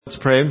Let's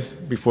pray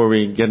before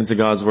we get into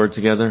God's Word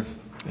together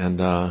and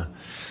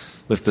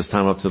lift this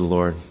time up to the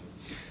Lord.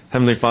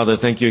 Heavenly Father,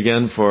 thank you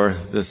again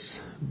for this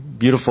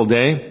beautiful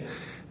day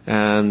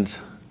and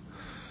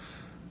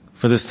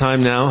for this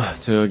time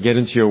now to get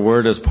into your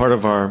Word as part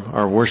of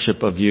our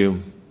worship of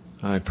you.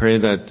 I pray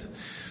that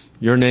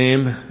your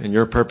name and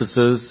your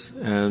purposes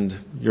and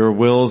your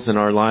wills in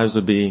our lives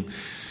would be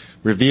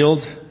revealed,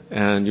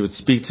 and you would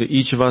speak to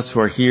each of us who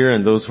are here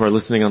and those who are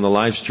listening on the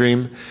live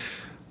stream.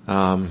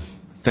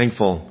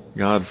 Thankful,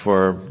 God,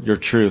 for your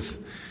truth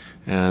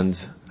and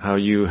how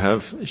you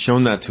have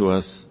shown that to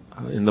us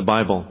in the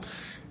Bible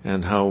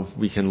and how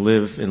we can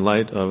live in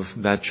light of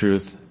that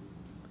truth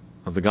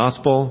of the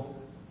gospel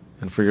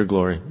and for your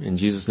glory. In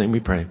Jesus' name we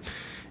pray.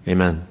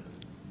 Amen.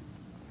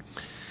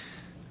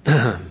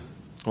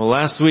 Well,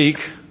 last week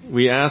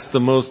we asked the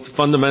most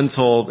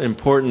fundamental,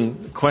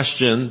 important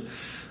question,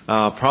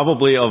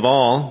 probably of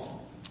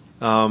all,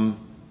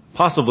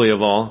 possibly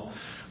of all,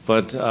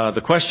 but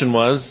the question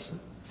was,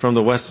 from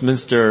the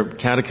Westminster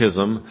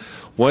Catechism,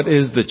 what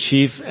is the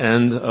chief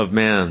end of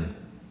man?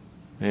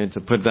 And to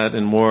put that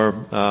in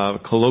more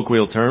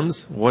colloquial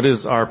terms, what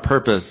is our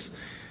purpose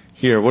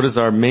here? What is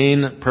our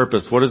main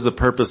purpose? What is the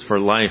purpose for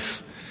life?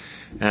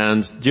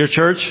 And dear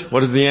church,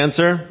 what is the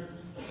answer?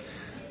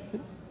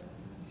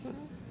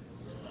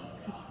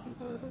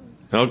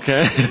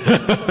 Okay.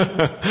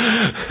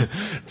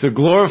 To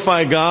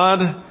glorify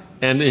God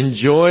and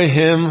enjoy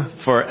Him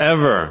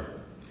forever.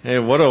 Hey,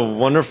 what a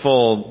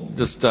wonderful,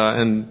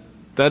 and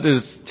that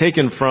is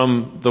taken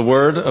from the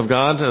Word of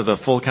God, the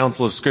full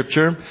counsel of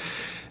Scripture,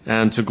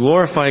 and to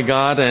glorify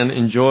God and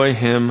enjoy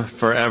Him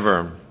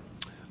forever.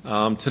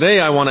 Today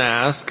I want to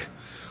ask,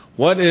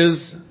 what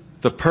is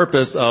the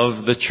purpose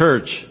of the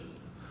church?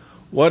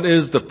 What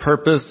is the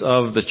purpose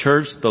of the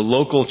church, the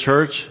local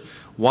church?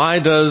 Why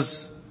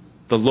does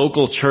the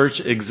local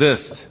church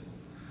exist?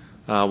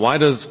 Why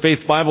does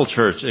Faith Bible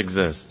Church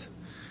exist?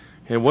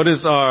 Okay, what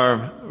is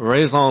our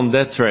raison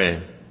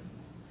d'être?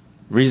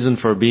 Reason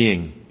for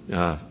being,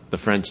 the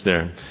French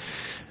there.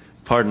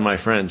 Pardon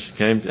my French,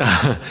 okay?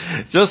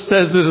 Just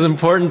as it is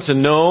important to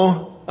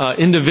know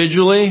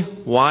individually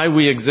why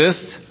we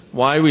exist,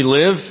 why we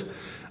live,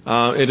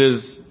 it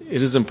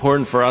is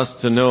important for us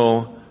to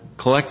know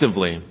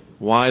collectively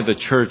why the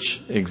church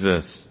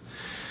exists.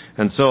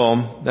 And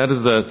so, that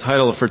is the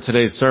title for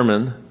today's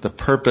sermon, the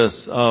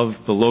purpose of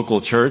the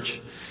local church.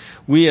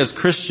 We as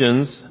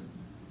Christians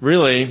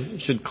really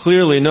should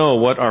clearly know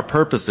what our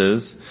purpose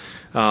is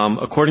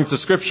according to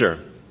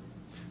Scripture,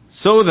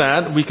 so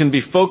that we can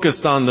be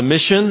focused on the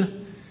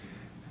mission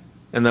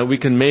and that we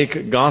can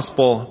make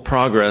gospel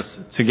progress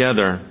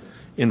together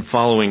in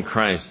following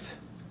Christ.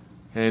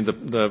 And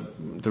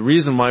the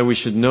reason why we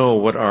should know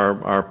what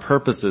our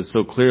purpose is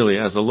so clearly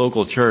as a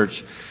local church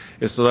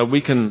is so that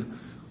we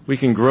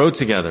can grow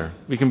together.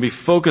 We can be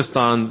focused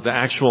on the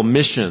actual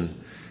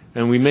mission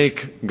and we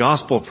make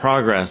gospel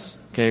progress.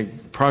 Okay,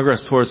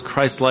 progress towards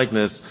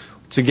Christ-likeness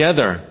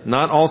together,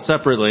 not all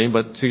separately,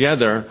 but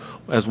together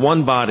as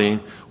one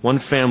body, one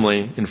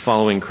family in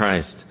following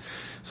Christ.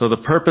 So the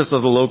purpose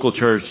of the local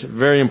church,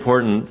 very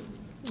important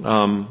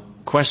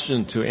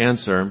question to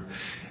answer.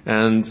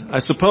 And I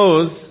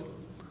suppose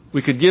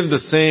we could give the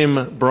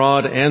same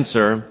broad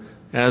answer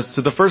as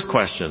to the first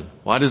question.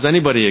 Why does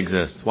anybody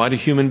exist? Why do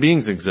human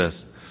beings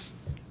exist?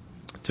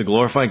 To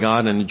glorify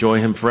God and enjoy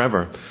Him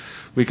forever.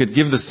 We could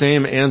give the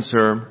same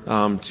answer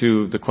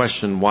to the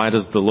question, why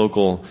does the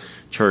local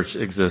church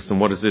exist and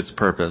what is its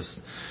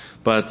purpose?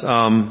 But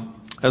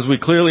as we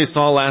clearly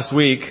saw last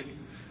week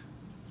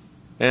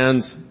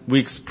and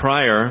weeks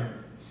prior,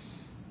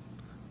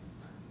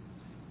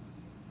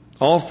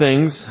 all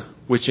things,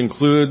 which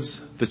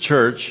includes the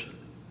church,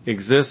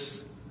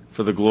 exists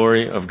for the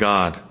glory of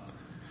God.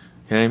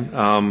 Okay?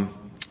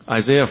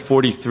 Isaiah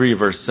 43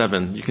 verse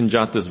 7. You can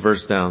jot this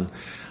verse down.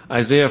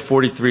 Isaiah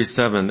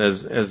 43:7,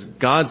 as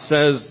God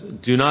says,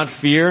 do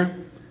not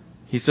fear.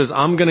 He says,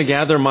 I'm going to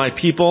gather my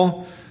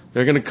people.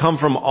 They're going to come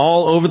from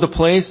all over the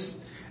place.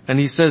 And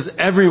He says,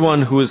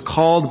 everyone who is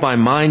called by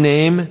my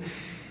name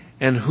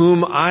and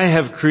whom I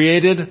have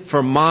created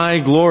for my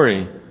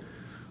glory,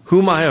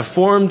 whom I have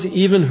formed,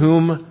 even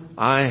whom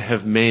I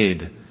have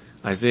made.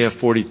 Isaiah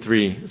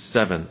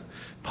 43:7,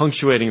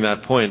 punctuating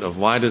that point of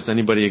why does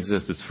anybody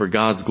exist? It's for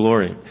God's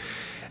glory.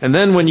 And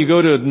then when you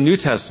go to the New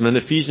Testament,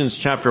 Ephesians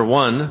chapter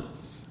 1,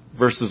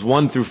 verses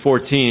 1 through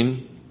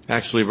 14,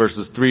 actually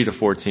verses 3 to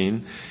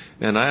 14,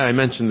 and I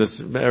mention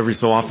this every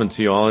so often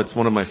to you all. It's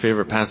one of my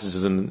favorite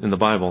passages in the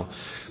Bible.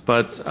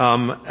 But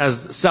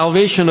as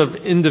salvation of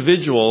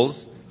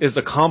individuals is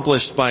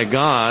accomplished by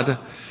God,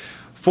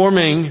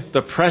 forming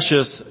the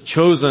precious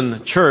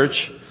chosen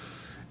church,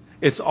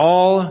 it's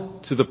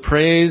all to the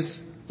praise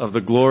of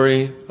the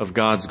glory of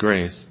God's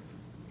grace.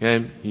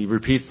 Okay? He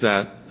repeats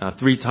that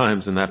 3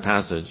 times in that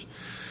passage.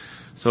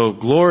 So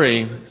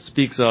glory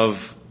speaks of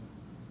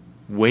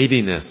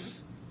weightiness.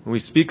 When we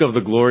speak of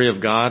the glory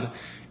of God,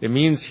 it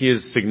means He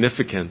is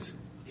significant.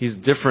 He's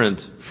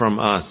different from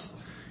us.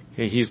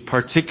 Okay? He's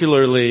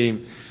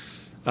particularly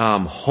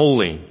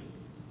holy.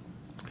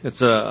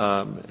 It's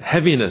a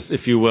heaviness,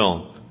 if you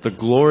will. The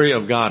glory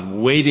of God,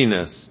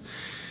 weightiness.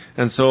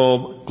 And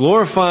so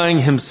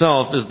glorifying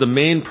himself is the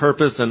main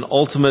purpose and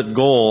ultimate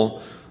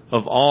goal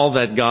of all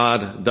that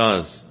God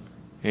does.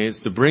 Okay?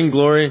 It's to bring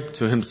glory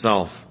to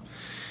himself.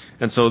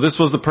 And so this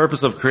was the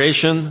purpose of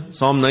creation.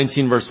 Psalm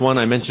 19 verse 1,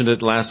 I mentioned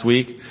it last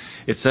week.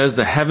 It says,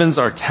 the heavens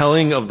are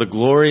telling of the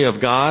glory of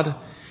God,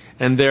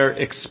 and their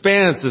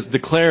expanse is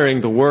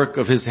declaring the work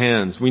of his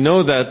hands. We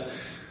know that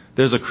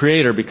there's a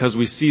creator because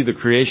we see the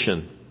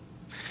creation.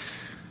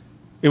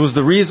 It was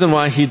the reason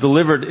why he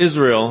delivered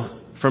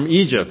Israel from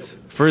Egypt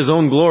for his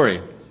own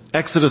glory.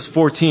 Exodus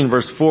 14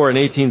 verse 4 and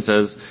 18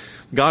 says,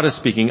 God is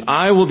speaking,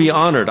 I will be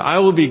honored, I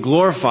will be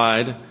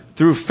glorified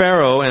through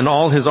Pharaoh and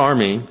all his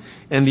army,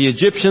 and the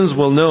Egyptians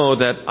will know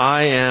that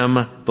I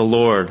am the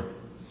Lord.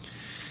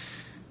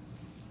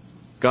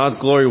 God's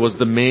glory was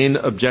the main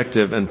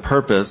objective and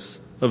purpose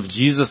of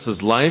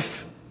Jesus' life,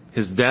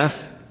 his death,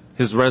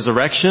 his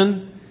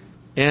resurrection,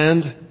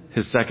 and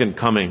his second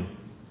coming.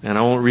 And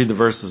I won't read the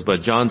verses,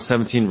 but John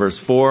 17 verse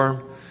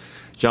 4,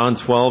 John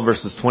 12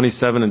 verses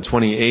 27 and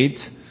 28,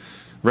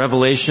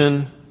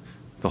 Revelation,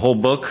 the whole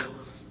book,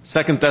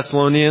 2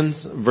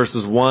 Thessalonians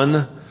verses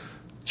 1,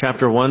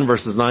 chapter 1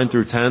 verses 9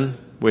 through 10,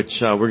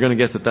 which we're going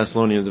to get to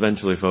Thessalonians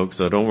eventually, folks,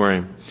 so don't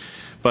worry.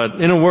 But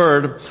in a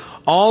word,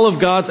 all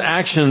of God's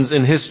actions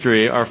in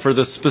history are for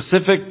the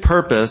specific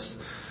purpose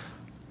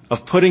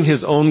of putting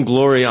his own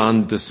glory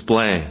on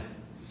display.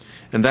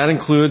 And that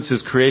includes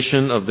his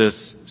creation of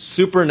this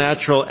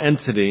supernatural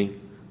entity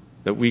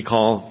that we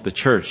call the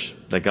church,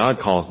 that God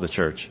calls the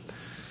church.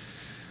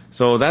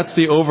 So that's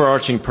the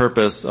overarching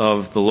purpose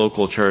of the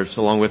local church,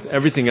 along with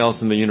everything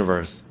else in the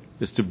universe,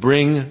 is to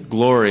bring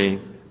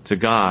glory to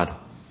God,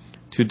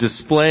 to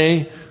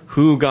display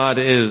who God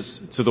is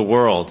to the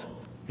world.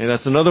 And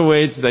that's another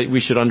way that we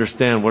should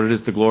understand what it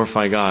is to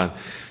glorify God.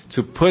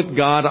 To put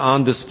God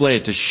on display,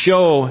 to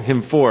show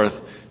him forth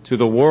to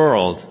the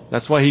world.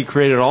 That's why he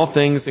created all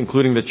things,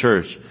 including the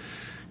church.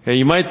 Okay,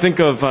 you might think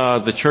of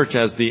the church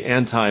as the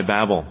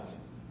anti-Babel,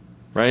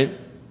 right?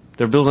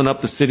 They're building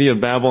up the city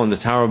of Babel and the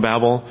Tower of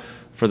Babel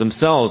for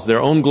themselves,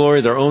 their own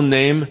glory, their own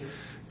name.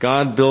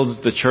 God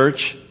builds the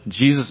church.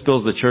 Jesus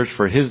builds the church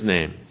for his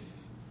name.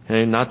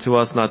 Okay, not to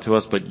us,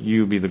 but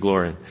you be the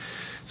glory.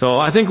 So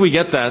I think we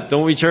get that,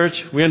 don't we,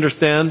 church? We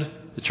understand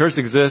the church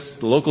exists,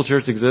 the local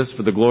church exists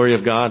for the glory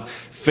of God.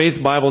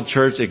 Faith Bible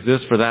Church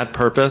exists for that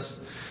purpose.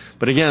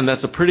 But again,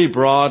 that's a pretty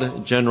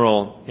broad,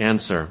 general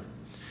answer.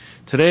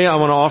 Today I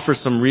want to offer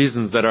some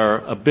reasons that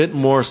are a bit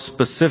more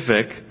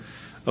specific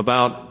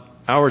about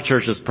our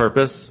church's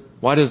purpose.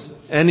 Why does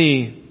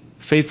any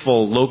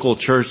faithful local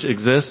church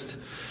exist?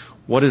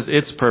 What is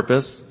its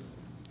purpose?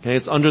 Okay,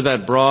 it's under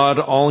that broad,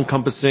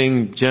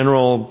 all-encompassing,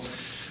 general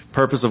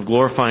purpose of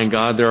glorifying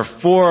God. There are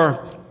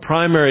four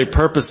primary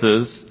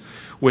purposes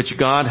which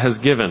God has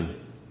given.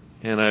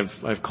 And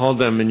I've called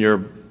them in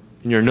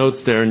your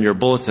notes there in your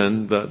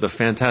bulletin, the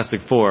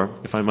Fantastic Four,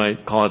 if I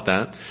might call it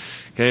that.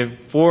 Okay,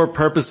 four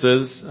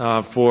purposes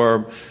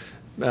for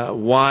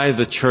why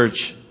the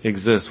church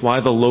exists, why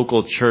the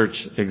local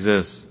church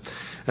exists.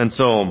 And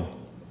so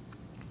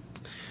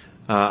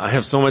I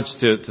have so much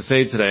to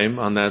say today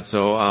on that,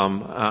 so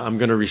I'm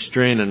going to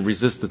restrain and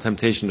resist the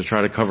temptation to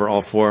try to cover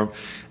all four.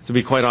 To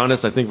be quite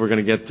honest, I think we're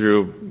going to get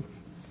through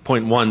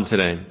point one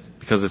today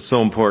because it's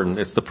so important.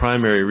 It's the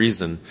primary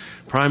reason,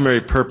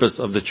 primary purpose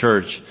of the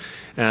church.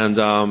 And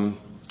I'm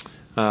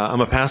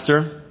a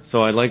pastor, so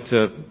I like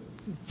to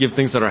give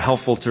things that are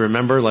helpful to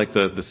remember, like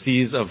the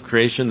C's of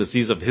creation, the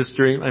C's of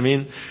history,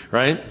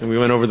 right? And we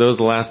went over those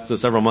the last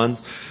several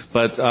months.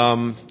 But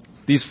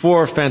these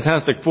four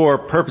Fantastic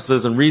Four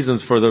purposes and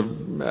reasons for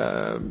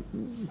the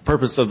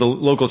purpose of the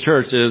local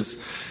church is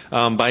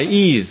by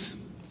E's,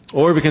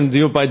 or we can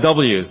do it by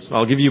W's.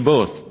 I'll give you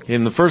both.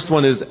 And the first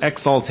one is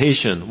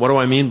exaltation. What do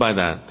I mean by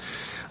that?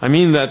 I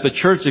mean that the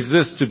church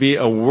exists to be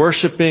a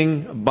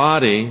worshiping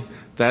body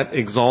that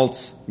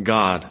exalts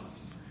God.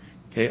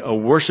 Okay, a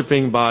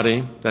worshiping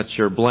body, that's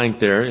your blank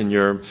there in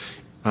your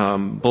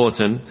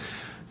bulletin,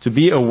 to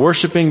be a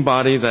worshiping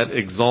body that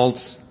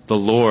exalts the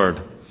Lord.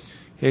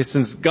 Okay,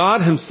 since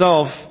God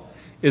himself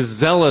is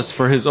zealous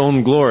for his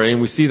own glory,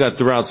 and we see that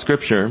throughout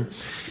Scripture,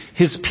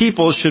 his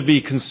people should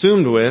be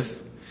consumed with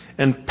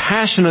and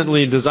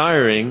passionately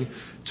desiring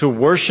to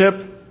worship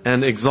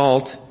and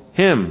exalt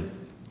him.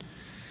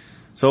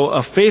 So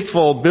a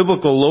faithful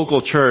biblical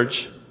local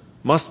church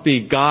must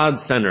be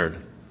God-centered,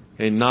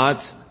 and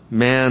not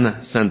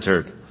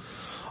man-centered.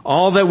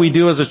 All that we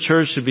do as a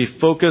church should be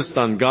focused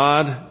on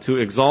God to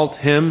exalt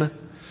him,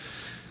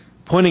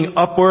 pointing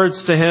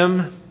upwards to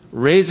him,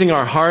 raising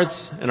our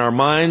hearts and our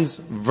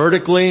minds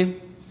vertically,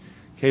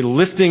 okay,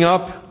 lifting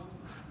up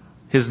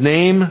his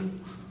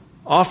name,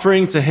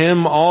 offering to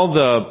him all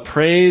the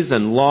praise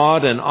and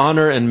laud and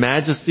honor and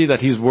majesty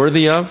that he's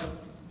worthy of.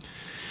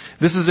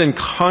 This is in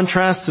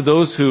contrast to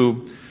those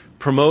who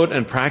promote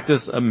and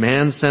practice a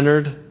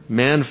man-centered,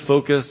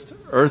 man-focused,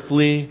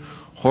 earthly,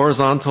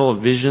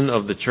 horizontal vision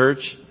of the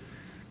church.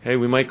 Okay,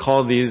 we might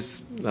call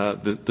these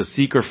the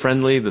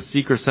seeker-friendly, the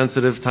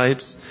seeker-sensitive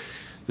types.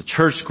 the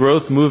church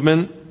growth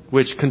movement,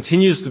 which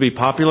continues to be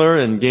popular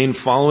and gain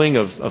following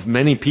of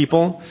many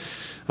people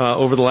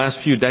over the last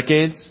few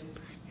decades.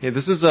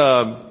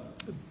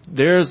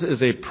 Theirs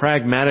is a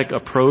pragmatic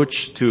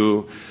approach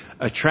to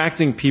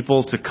attracting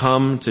people to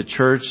come to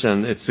church,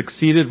 and it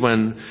succeeded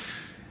when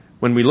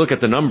we look at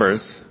the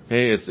numbers.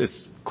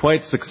 It's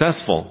quite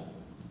successful.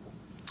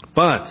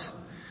 But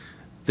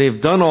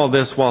they've done all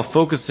this while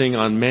focusing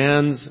on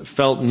man's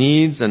felt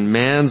needs and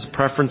man's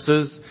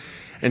preferences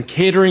and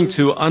catering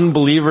to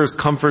unbelievers'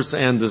 comforts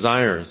and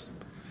desires.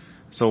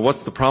 So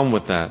what's the problem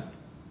with that?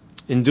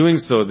 In doing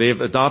so,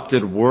 they've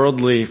adopted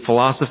worldly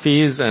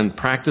philosophies and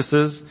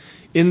practices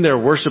in their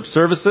worship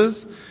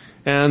services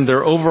and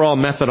their overall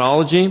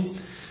methodology.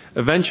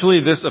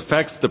 Eventually, this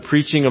affects the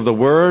preaching of the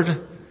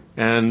word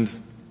and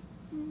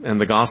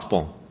the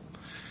gospel.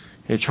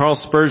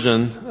 Charles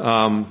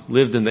Spurgeon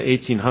lived in the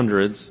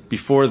 1800s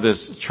before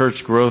this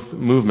church growth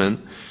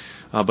movement,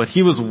 but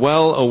he was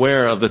well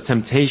aware of the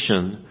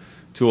temptation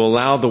to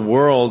allow the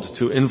world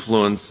to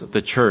influence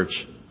the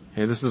church.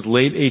 This is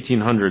late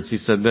 1800s. He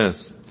said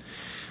this,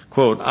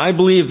 quote, "I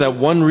believe that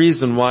one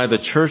reason why the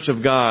Church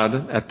of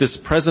God at this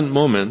present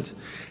moment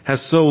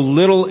has so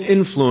little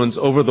influence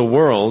over the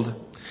world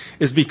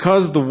is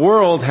because the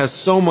world has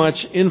so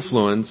much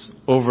influence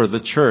over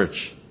the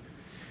church."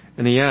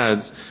 And he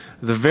adds,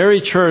 "The very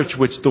church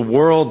which the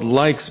world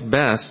likes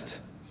best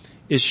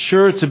is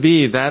sure to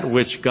be that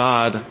which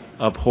God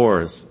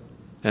abhors."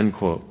 End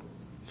quote.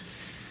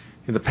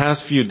 In the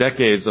past few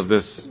decades of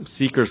this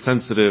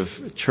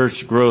seeker-sensitive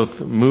church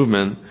growth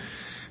movement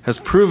has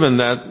proven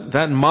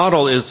that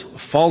model is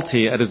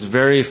faulty at its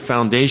very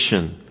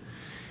foundation.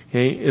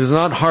 It is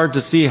not hard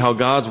to see how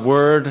God's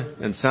word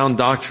and sound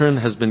doctrine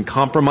has been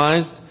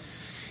compromised.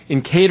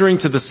 In catering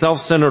to the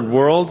self-centered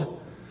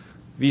world,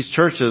 these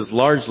churches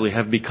largely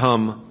have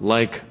become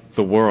like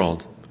the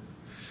world.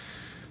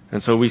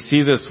 And so we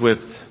see this with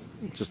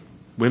just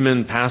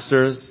women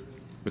pastors,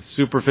 with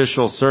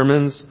superficial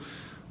sermons,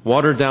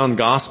 watered down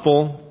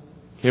gospel,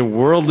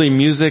 worldly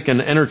music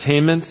and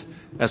entertainment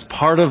as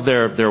part of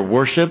their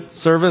worship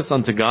service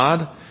unto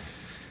God,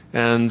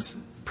 and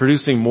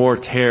producing more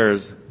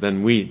tares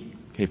than wheat.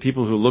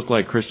 People who look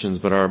like Christians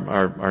but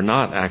are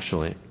not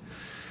actually.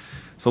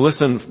 So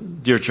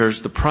listen, dear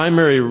church, the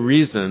primary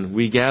reason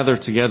we gather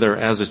together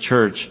as a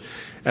church,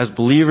 as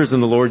believers in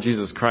the Lord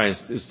Jesus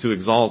Christ, is to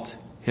exalt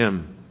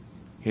Him,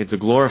 to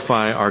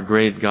glorify our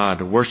great God,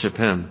 to worship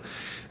Him.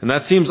 And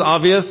that seems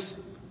obvious,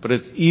 but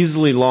it's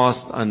easily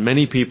lost on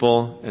many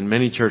people and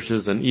many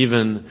churches and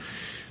even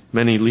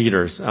many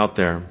leaders out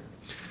there.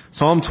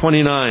 Psalm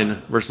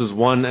 29, verses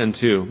 1 and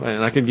 2.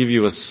 And I can give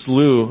you a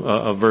slew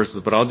of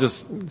verses, but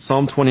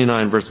Psalm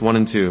 29, verse 1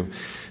 and 2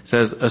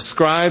 says,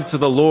 "Ascribe to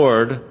the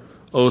Lord,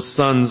 O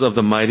sons of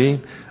the mighty.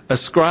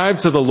 Ascribe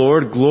to the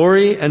Lord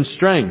glory and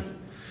strength.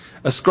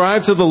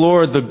 Ascribe to the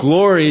Lord the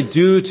glory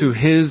due to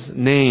His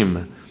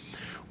name.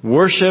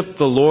 Worship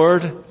the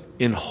Lord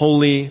in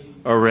holy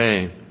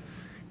array."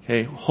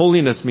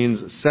 Holiness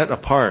means set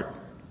apart.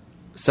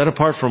 Set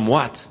apart from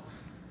what?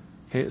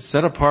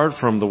 Set apart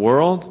from the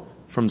world,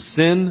 from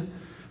sin,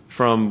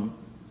 from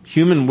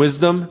human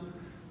wisdom,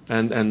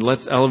 and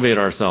let's elevate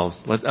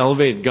ourselves. Let's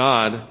elevate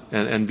God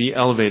and be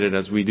elevated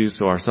as we do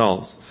so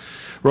ourselves.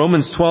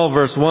 Romans 12,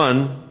 verse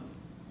 1,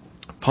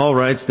 Paul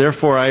writes,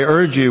 "Therefore I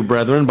urge you,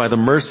 brethren, by the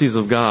mercies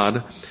of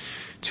God,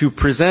 to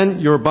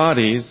present your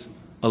bodies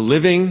a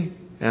living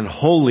and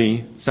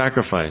holy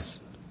sacrifice,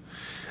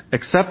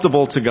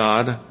 acceptable to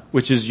God,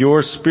 which is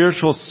your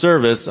spiritual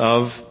service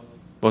of,"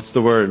 what's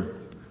the word?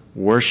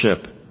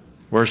 Worship.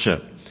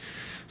 Worship.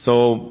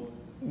 So,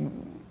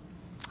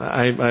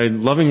 I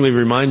lovingly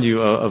remind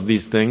you of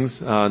these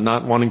things,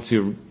 not wanting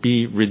to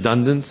be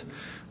redundant,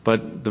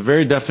 but the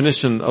very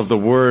definition of the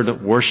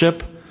word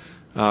worship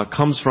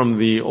comes from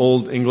the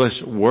Old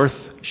English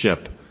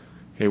worthship.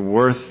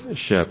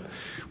 Worthship,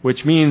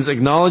 which means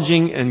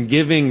acknowledging and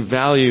giving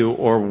value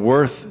or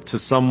worth to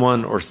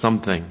someone or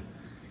something.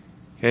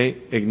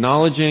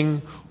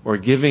 Acknowledging or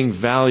giving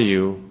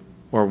value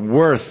or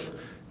worth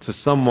to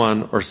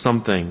someone or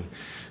something.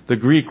 The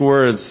Greek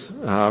words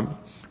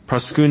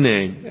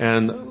proskune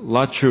and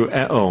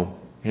latrueo.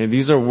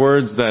 These are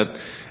words that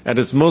at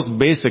its most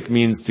basic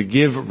means to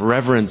give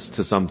reverence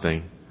to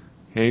something.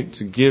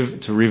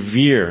 To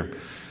revere.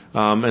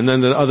 And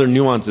then the other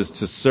nuance is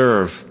to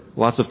serve.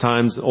 Lots of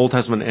times, Old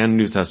Testament and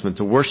New Testament,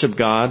 to worship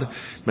God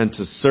meant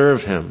to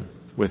serve Him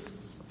with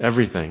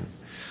everything.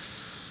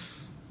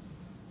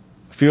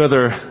 A few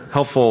other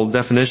helpful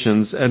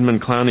definitions.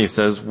 Edmund Clowney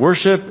says,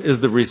 "Worship is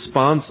the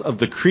response of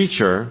the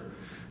creature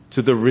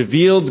to the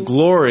revealed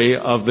glory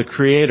of the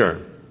Creator."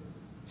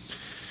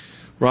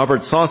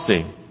 Robert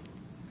Saucy,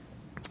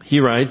 he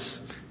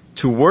writes,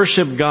 "To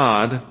worship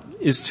God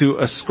is to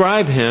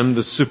ascribe Him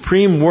the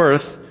supreme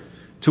worth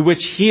to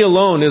which He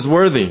alone is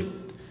worthy.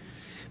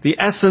 The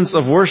essence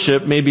of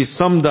worship may be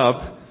summed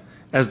up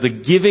as the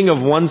giving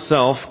of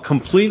oneself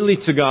completely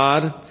to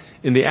God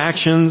in the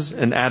actions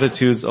and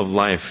attitudes of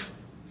life."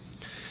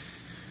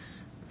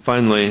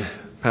 Finally,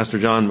 Pastor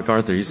John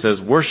MacArthur. He says,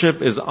 worship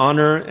is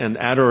honor and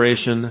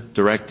adoration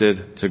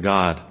directed to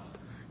God.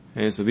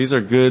 Okay, so these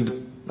are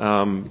good,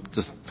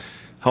 just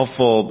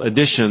helpful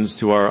additions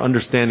to our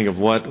understanding of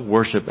what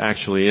worship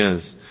actually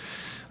is.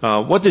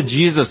 What did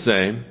Jesus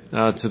say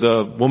to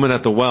the woman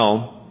at the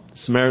well,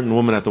 Samaritan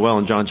woman at the well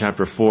in John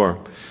chapter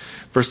 4?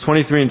 Verse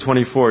 23 and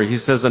 24, he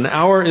says, an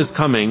hour is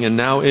coming, and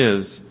now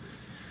is,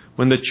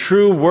 when the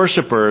true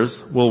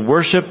worshipers will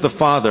worship the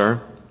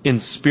Father in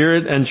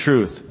spirit and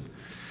truth.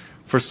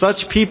 For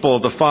such people,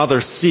 the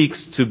Father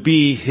seeks to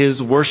be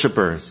His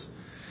worshipers.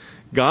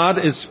 God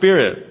is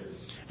spirit,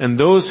 and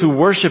those who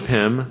worship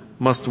Him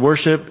must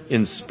worship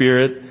in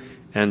spirit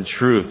and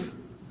truth.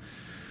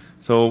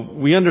 So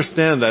we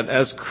understand that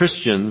as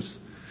Christians,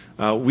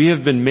 we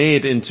have been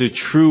made into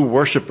true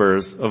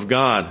worshipers of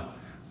God.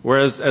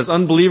 Whereas as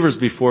unbelievers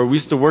before, we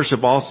used to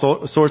worship all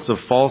sorts of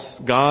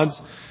false gods,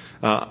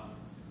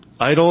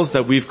 idols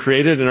that we've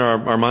created in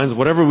our minds,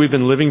 whatever we've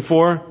been living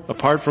for,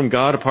 apart from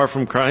God, apart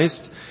from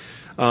Christ.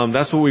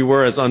 That's what we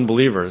were as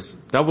unbelievers.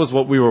 That was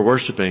what we were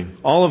worshiping.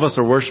 All of us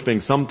are worshiping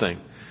something.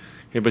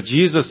 Okay, but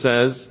Jesus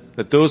says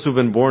that those who've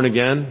been born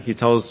again, He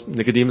tells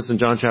Nicodemus in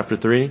John chapter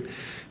 3,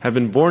 have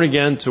been born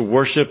again to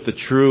worship the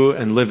true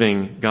and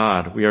living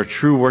God. We are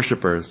true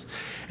worshipers.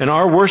 And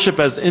our worship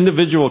as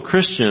individual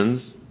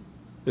Christians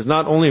is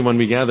not only when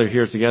we gather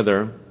here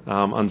together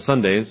on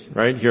Sundays,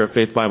 right, here at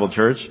Faith Bible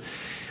Church,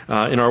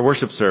 in our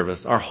worship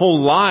service. Our whole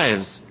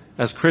lives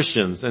as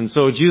Christians. And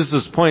so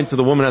Jesus' point to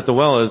the woman at the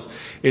well is,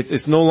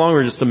 it's no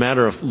longer just a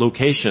matter of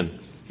location.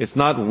 It's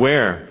not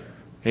where.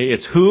 Okay?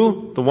 It's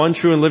who, the one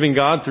true and living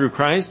God through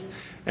Christ,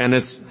 and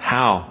it's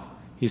how.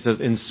 He says,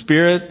 in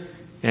spirit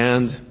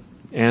and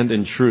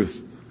in truth.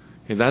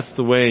 Okay? That's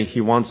the way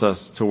He wants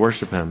us to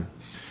worship Him.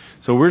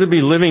 So we're to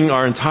be living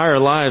our entire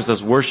lives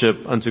as worship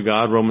unto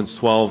God, Romans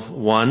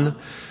 12:1.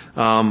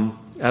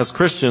 As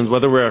Christians,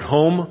 whether we're at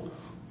home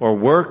or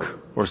work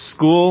or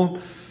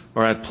school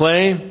or at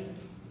play,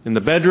 in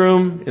the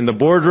bedroom, in the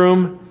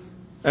boardroom,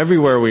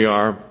 everywhere we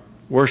are,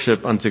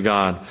 worship unto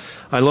God.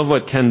 I love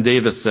what Ken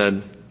Davis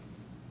said.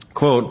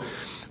 Quote,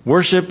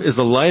 worship is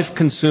a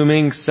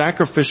life-consuming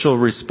sacrificial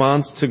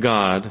response to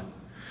God,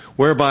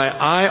 whereby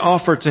I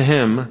offer to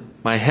Him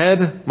my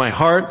head, my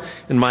heart,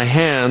 and my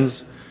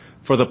hands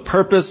for the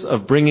purpose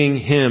of bringing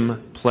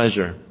Him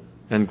pleasure.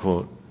 End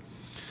quote.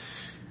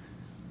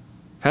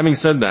 Having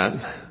said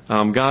that,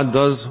 God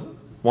does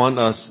want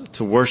us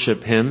to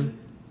worship Him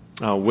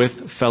with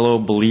fellow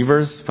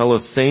believers, fellow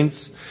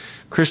saints.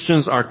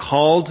 Christians are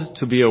called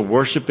to be a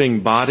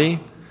worshiping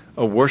body,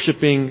 a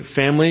worshiping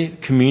family,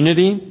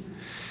 community.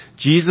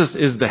 Jesus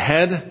is the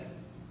head,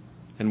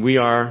 and we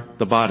are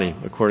the body,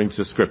 according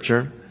to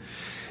Scripture.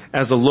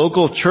 As a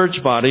local church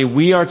body,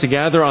 we are to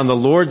gather on the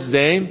Lord's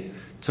Day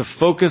to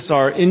focus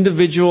our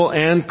individual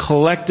and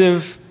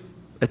collective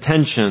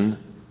attention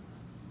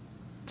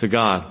to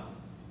God.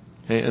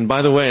 Okay? And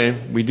by the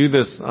way, we do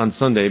this on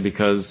Sunday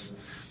because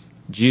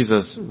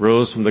Jesus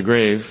rose from the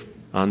grave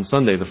on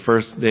Sunday, the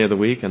first day of the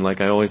week, and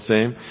like I always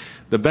say,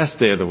 the best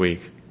day of the week,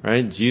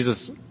 right?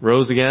 Jesus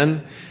rose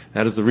again.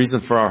 That is the reason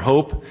for our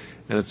hope,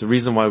 and it's the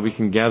reason why we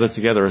can gather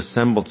together,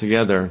 assemble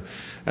together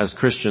as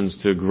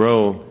Christians to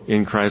grow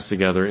in Christ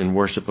together in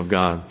worship of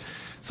God.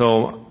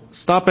 So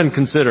stop and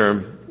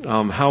consider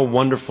how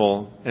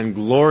wonderful and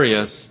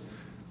glorious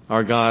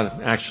our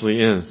God actually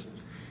is.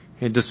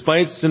 And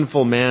despite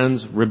sinful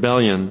man's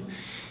rebellion,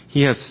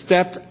 He has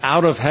stepped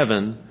out of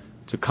heaven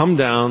to come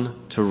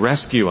down to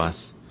rescue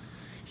us.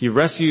 He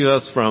rescued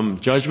us from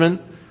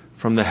judgment,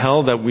 from the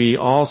hell that we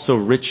all so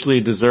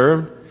richly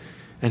deserve,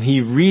 and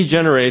He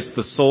regenerates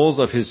the souls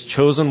of His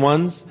chosen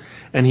ones,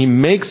 and He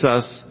makes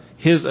us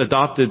His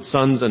adopted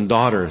sons and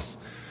daughters.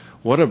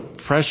 What a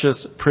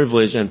precious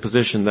privilege and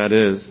position that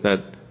is, that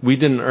we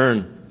didn't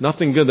earn.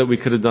 Nothing good that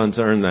we could have done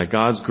to earn that.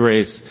 God's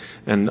grace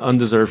and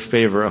undeserved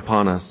favor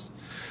upon us.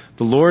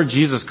 The Lord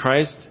Jesus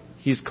Christ,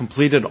 He's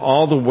completed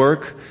all the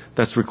work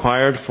that's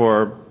required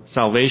for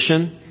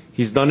salvation.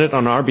 He's done it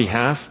on our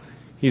behalf.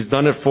 He's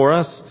done it for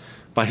us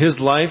by His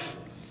life,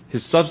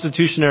 His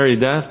substitutionary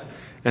death,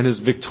 and His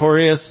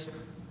victorious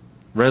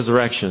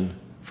resurrection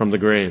from the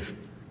grave.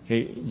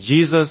 Okay?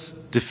 Jesus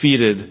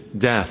defeated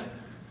death.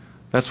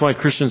 That's why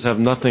Christians have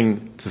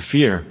nothing to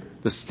fear.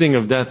 The sting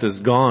of death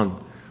is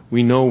gone.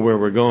 We know where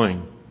we're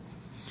going.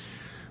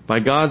 By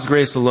God's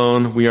grace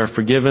alone, we are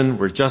forgiven,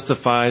 we're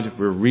justified,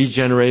 we're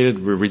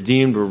regenerated, we're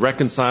redeemed, we're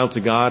reconciled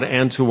to God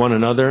and to one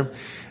another,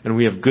 and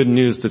we have good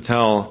news to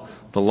tell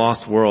the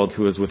lost world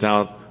who is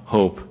without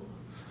hope.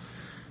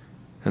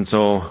 And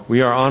so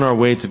we are on our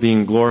way to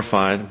being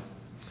glorified.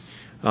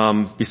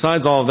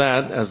 Besides all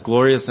that, as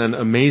glorious and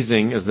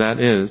amazing as that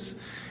is,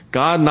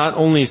 God not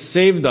only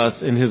saved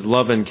us in His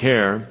love and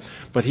care,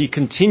 but He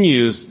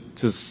continues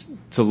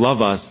to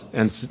love us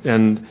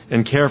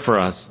and care for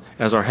us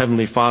as our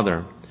Heavenly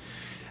Father.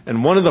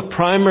 And one of the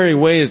primary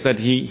ways that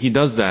He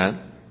does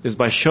that is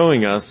by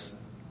showing us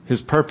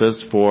His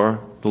purpose for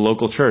the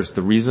local church,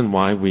 the reason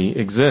why we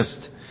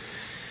exist.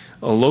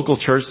 A local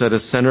church that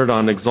is centered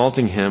on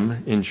exalting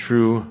Him in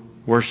true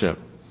worship.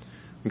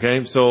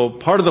 Okay, so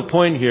part of the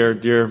point here,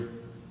 dear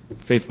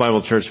Faith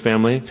Bible Church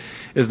family,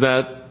 is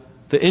that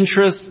the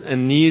interests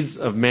and needs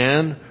of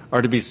man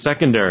are to be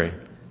secondary.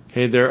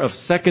 Okay, they're of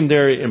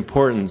secondary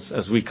importance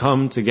as we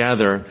come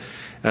together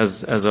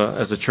as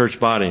a church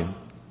body.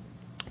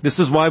 This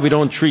is why we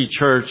don't treat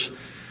church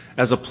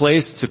as a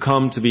place to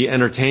come to be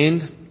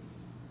entertained,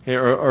 okay,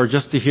 or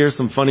just to hear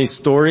some funny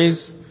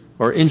stories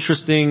or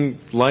interesting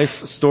life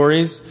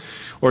stories,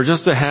 or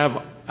just to have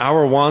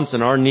our wants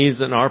and our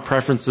needs and our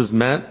preferences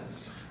met.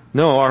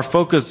 No, our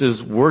focus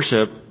is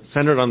worship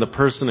centered on the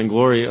person and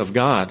glory of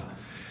God.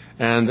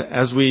 And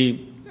as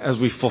we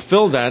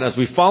fulfill that, as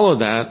we follow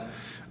that,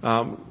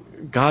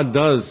 God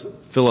does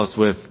fill us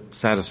with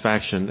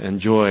satisfaction and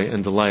joy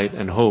and delight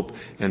and hope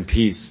and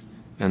peace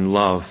and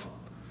love.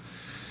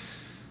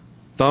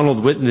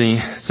 Donald Whitney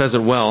says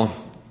it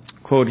well.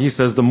 Quote, he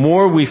says, "The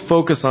more we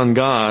focus on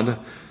God,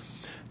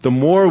 the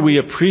more we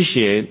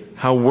appreciate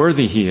how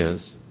worthy He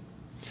is.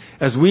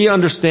 As we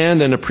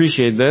understand and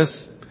appreciate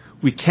this,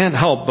 we can't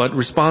help but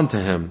respond to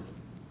Him.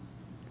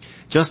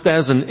 Just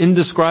as an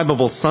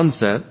indescribable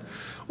sunset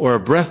or a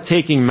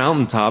breathtaking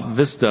mountaintop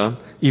vista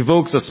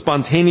evokes a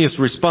spontaneous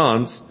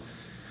response,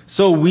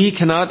 so we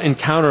cannot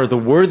encounter the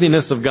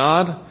worthiness of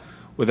God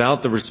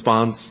without the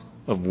response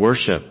of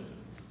worship.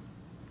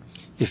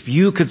 If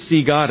you could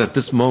see God at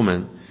this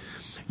moment,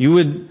 you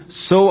would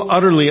so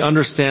utterly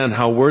understand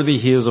how worthy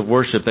He is of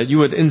worship that you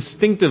would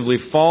instinctively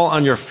fall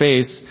on your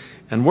face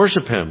and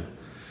worship Him.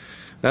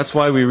 That's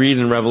why we read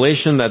in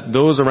Revelation that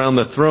those around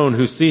the throne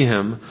who see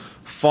Him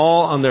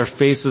fall on their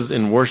faces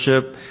in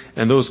worship,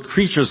 and those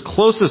creatures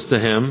closest to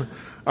Him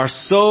are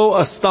so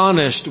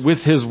astonished with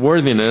His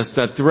worthiness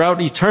that throughout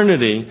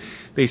eternity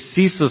they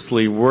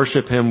ceaselessly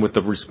worship Him with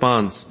the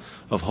response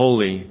of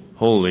holy,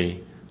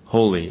 holy,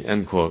 holy,"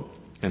 end quote.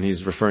 And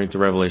he's referring to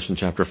Revelation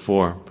chapter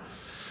 4.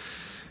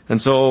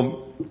 And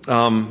so,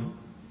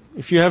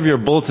 if you have your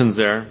bulletins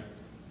there,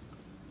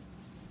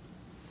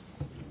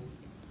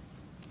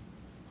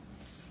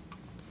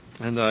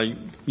 and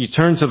you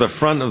turn to the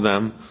front of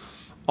them,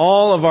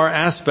 all of our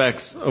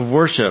aspects of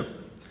worship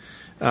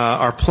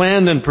are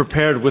planned and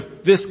prepared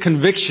with this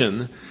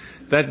conviction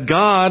that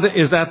God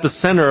is at the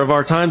center of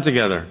our time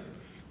together.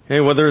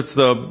 Okay, whether it's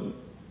the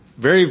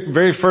very,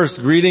 very first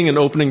greeting and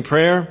opening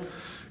prayer,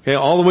 okay,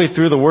 all the way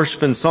through the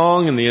worship and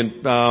song and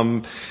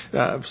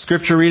the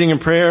scripture reading and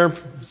prayer,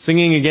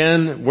 singing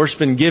again,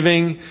 worship and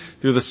giving,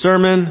 through the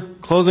sermon,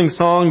 closing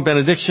song,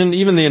 benediction,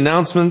 even the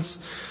announcements,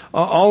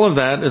 all of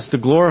that is to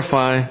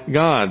glorify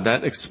God,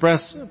 that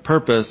express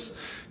purpose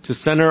to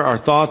center our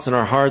thoughts and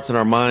our hearts and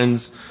our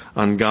minds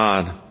on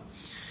God.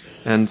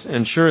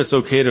 And sure, it's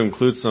okay to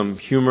include some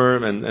humor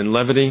and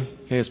levity,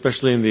 okay,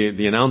 especially in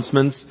the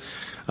announcements.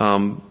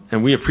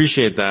 And we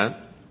appreciate that,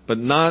 but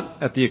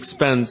not at the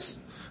expense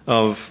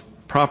of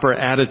proper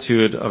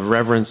attitude of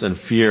reverence and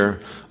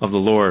fear of the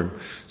Lord.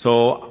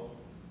 So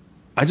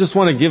I just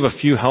want to give a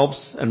few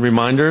helps and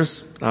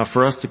reminders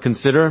for us to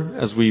consider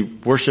as we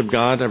worship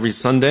God every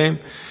Sunday.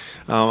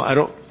 I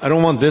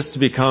don't want this to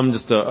become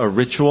just a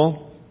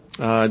ritual.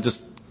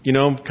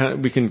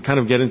 We can kind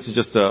of get into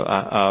just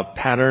a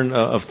pattern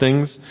of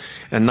things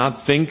and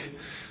not think.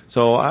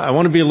 So I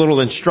want to be a little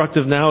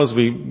instructive now as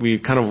we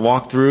kind of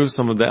walk through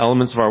some of the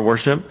elements of our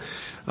worship.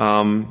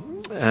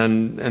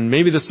 And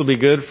maybe this will be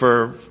good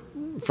for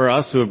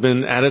us who have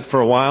been at it for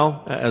a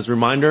while as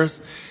reminders.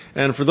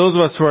 And for those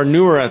of us who are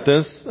newer at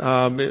this,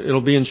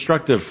 it'll be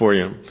instructive for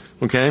you.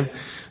 Okay?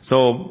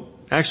 So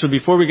actually,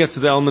 before we get to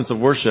the elements of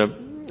worship,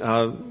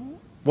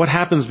 what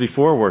happens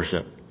before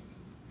worship?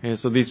 Okay,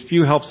 so these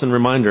few helps and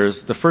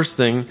reminders. The first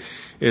thing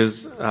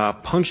is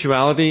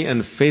punctuality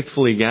and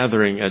faithfully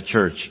gathering at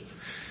church.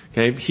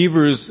 Okay,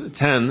 Hebrews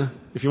 10,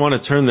 if you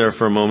want to turn there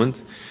for a moment.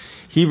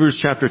 Hebrews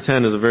chapter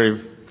 10 is a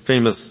very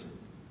famous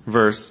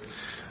verse,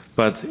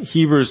 but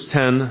Hebrews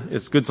 10,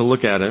 it's good to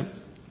look at it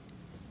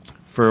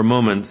for a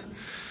moment.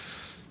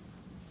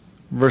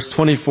 Verse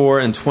 24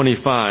 and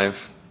 25.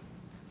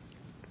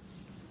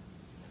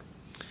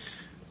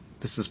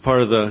 This is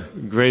part of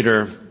the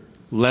greater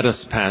let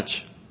us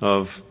patch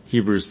of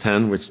Hebrews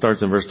 10, which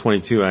starts in verse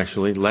 22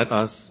 actually. Let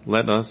us,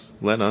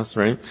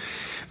 right?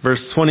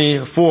 Verse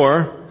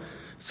 24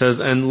 says,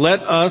 "And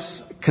let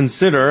us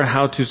consider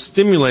how to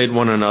stimulate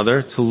one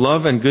another to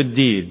love and good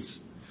deeds,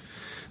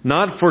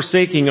 not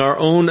forsaking our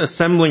own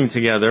assembling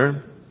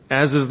together,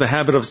 as is the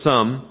habit of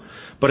some,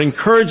 but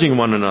encouraging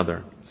one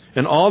another,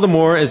 and all the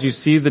more as you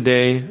see the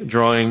day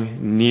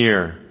drawing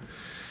near."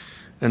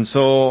 And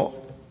so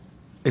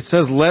it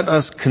says, let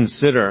us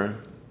consider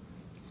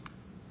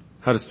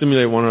how to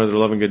stimulate one another to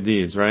love and good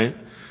deeds, right?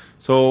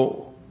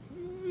 So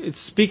it's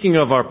speaking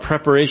of our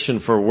preparation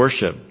for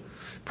worship.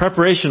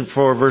 Preparation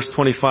for, verse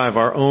 25,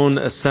 our own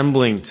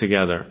assembling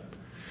together.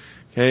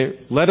 Okay,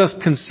 let us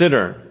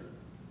consider.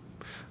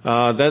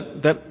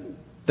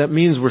 That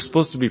means we're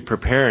supposed to be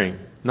preparing,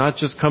 not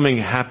just coming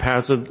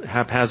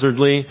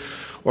haphazardly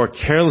or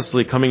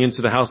carelessly coming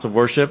into the house of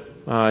worship.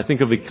 I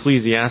think of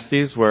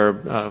Ecclesiastes,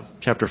 where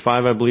chapter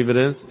 5, I believe it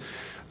is.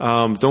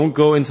 Don't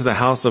go into the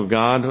house of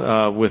God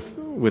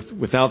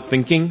without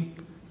thinking.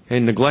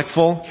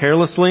 neglectful,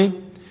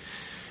 carelessly.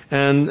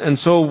 And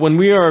so when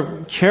we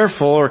are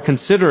careful or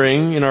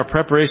considering in our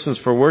preparations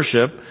for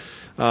worship,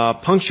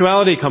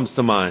 punctuality comes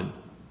to mind.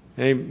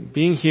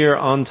 Being here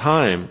on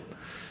time.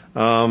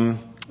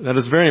 That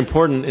is very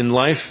important in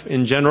life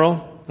in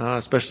general,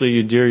 especially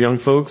you dear young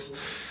folks.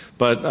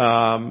 But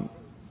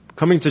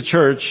coming to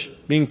church,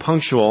 being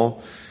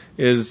punctual,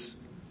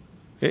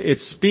 it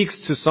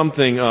speaks to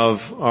something of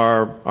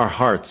our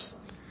hearts.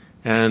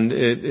 And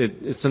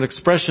it's an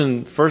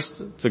expression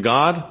first to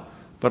God,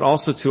 but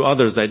also to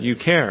others that you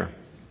care.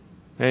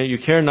 You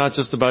care not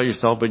just about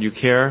yourself, but you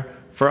care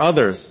for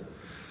others.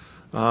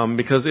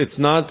 Because it's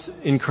not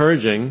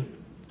encouraging.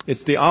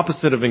 It's the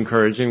opposite of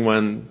encouraging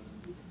when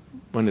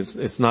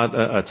it's not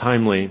a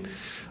timely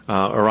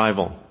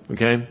arrival.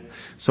 Okay?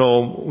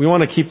 So we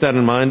want to keep that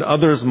in mind.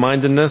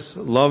 Others-mindedness,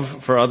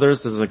 love for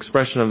others is an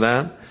expression of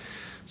that.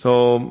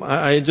 So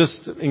I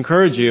just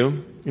encourage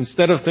you,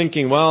 instead of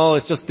thinking, well,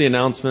 it's just the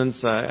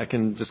announcements, I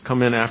can just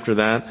come in after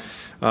that.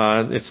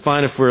 It's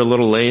fine if we're a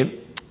little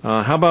late.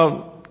 How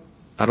about,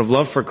 out of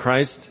love for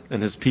Christ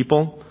and His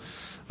people,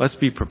 let's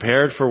be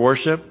prepared for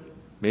worship.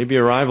 Maybe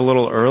arrive a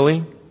little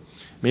early.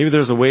 Maybe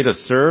there's a way to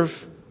serve,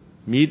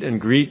 meet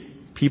and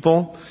greet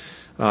people.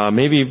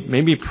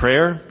 Maybe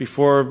prayer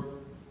before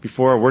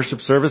our worship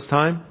service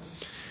time,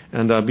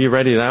 and be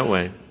ready that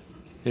way.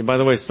 Hey, by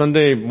the way,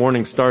 Sunday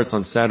morning starts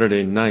on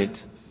Saturday night,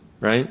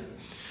 right?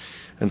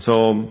 And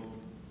so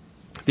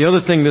the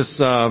other thing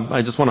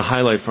I just want to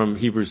highlight from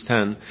Hebrews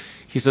 10,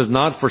 he says,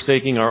 not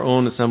forsaking our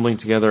own assembling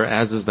together,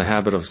 as is the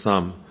habit of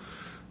some.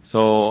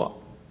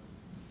 So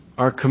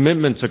our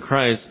commitment to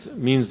Christ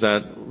means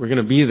that we're going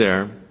to be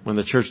there when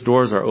the church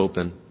doors are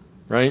open,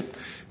 right?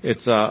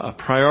 It's a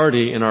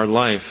priority in our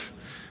life.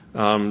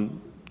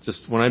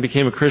 Just when I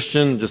became a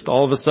Christian, just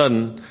all of a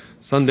sudden,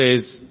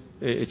 Sundays,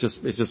 it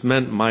just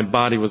meant my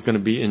body was going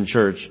to be in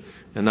church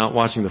and not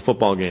watching the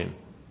football game,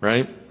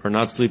 right? Or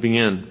not sleeping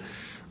in,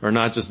 or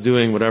not just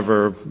doing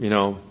whatever,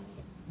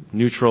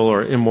 neutral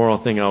or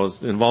immoral thing I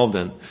was involved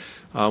in.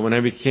 When I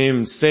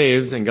became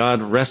saved and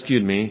God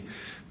rescued me,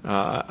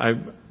 I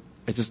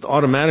just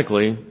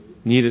automatically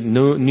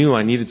knew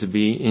I needed to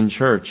be in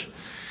church.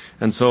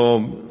 And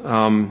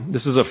so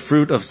this is a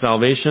fruit of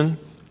salvation,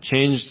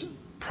 changed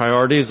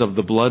priorities of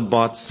the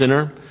blood-bought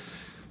sinner,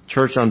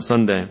 church on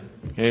Sunday.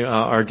 Okay,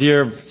 our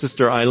dear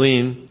sister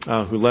Eileen,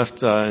 who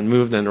left and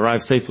moved and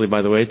arrived safely,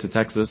 by the way, to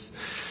Texas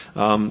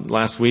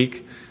last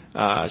week,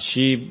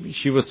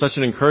 she was such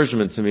an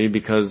encouragement to me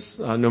because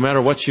no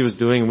matter what she was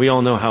doing, we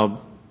all know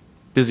how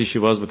busy she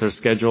was with her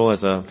schedule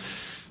as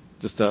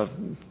just a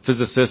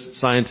physicist,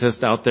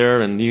 scientist out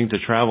there and needing to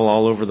travel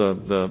all over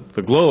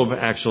the globe,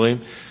 actually.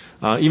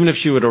 Even if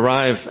she would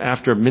arrive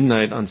after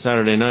midnight on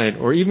Saturday night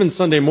or even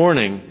Sunday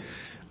morning,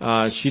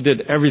 she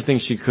did everything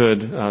she could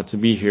to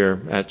be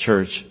here at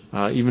church,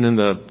 even in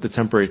the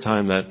temporary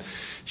time that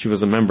she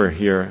was a member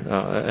here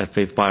at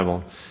Faith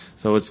Bible.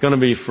 So it's going to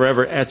be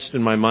forever etched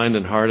in my mind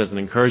and heart as an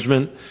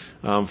encouragement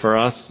for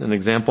us, an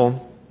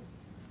example.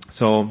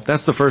 So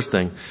that's the first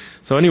thing.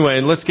 So anyway,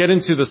 let's get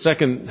into the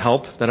second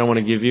help that I want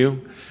to give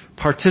you.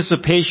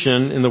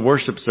 Participation in the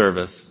worship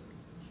service.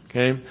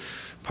 Okay?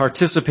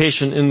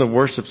 Participation in the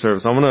worship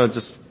service. I want to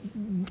just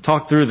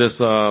talk through this,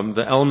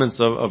 the elements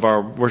of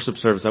our worship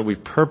service that we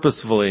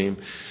purposefully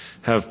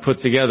have put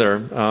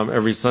together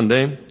every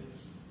Sunday.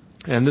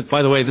 And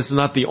by the way, this is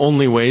not the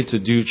only way to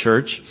do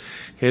church.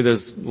 Okay,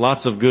 there's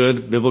lots of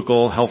good,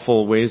 biblical,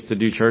 helpful ways to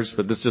do church,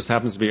 but this just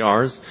happens to be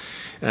ours.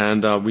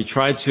 And we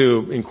try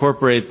to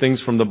incorporate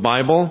things from the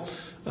Bible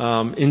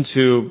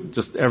into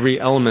just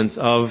every element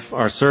of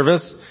our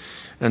service.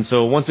 And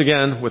so once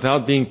again,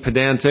 without being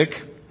pedantic,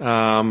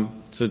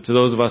 to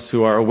those of us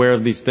who are aware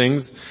of these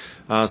things,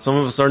 some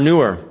of us are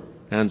newer.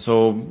 And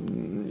so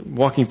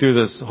walking through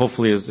this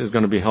hopefully is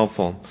going to be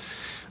helpful.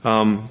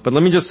 But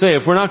let me just say,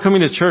 if we're not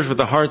coming to church with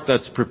a heart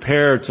that's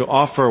prepared to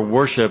offer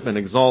worship and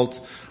exalt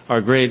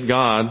our great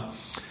God,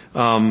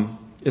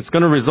 it's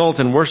going to result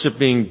in worship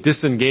being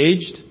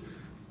disengaged,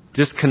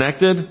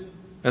 disconnected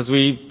as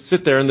we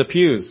sit there in the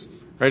pews,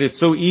 right? It's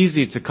so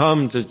easy to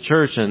come to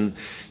church and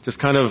just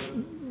kind of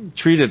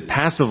treat it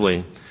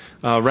passively,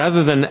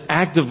 rather than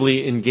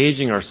actively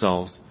engaging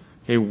ourselves,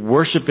 okay,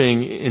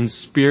 worshiping in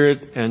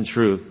spirit and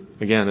truth,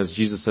 again, as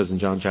Jesus says in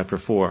John chapter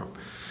 4.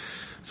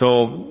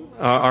 So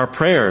our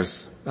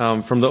prayers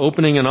from the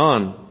opening and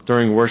on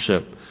during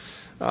worship,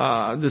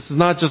 this is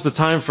not just a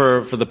time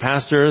for the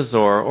pastors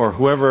or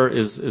whoever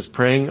is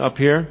praying up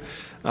here.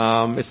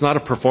 It's not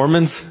a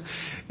performance.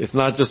 It's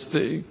not just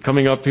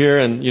coming up here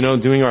and,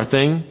 doing our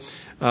thing.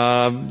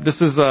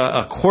 This is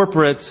a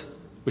corporate,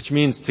 which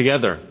means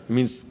together. It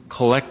means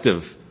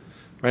collective,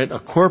 right? A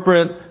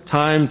corporate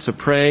time to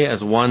pray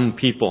as one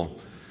people.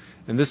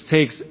 And this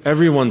takes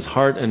everyone's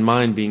heart and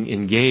mind being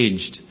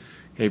engaged.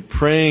 Okay,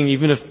 praying,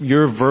 even if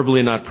you're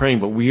verbally not praying,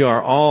 but we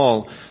are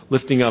all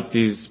lifting up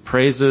these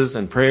praises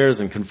and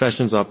prayers and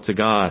confessions up to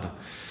God.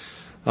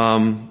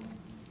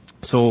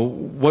 So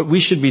what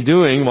we should be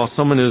doing while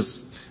someone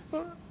is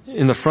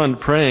in the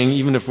front praying,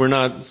 even if we're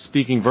not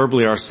speaking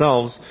verbally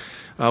ourselves,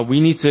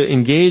 We need to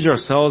engage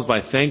ourselves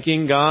by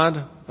thanking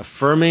God,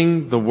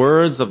 affirming the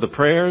words of the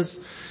prayers,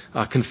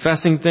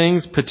 confessing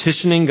things,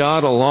 petitioning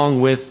God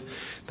along with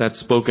that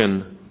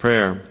spoken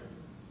prayer.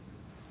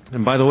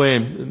 And by the way,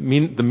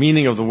 the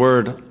meaning of the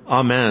word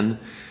amen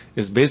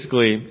is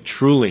basically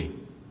truly,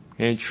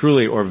 okay?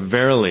 Truly or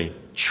verily,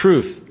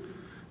 truth,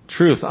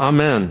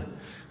 amen,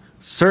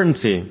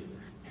 certainty.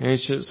 Okay?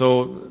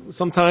 So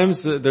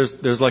sometimes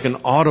there's like an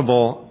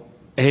audible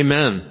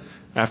amen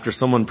after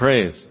someone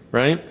prays,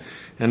 right?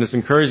 And it's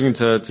encouraging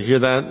to hear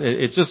that.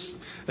 It's just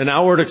an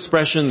outward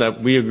expression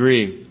that we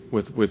agree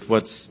with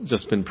what's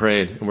just been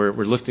prayed, and we're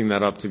lifting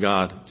that up to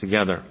God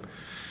together.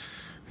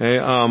 Okay,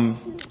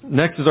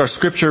 next is our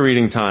scripture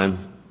reading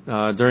time.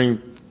 During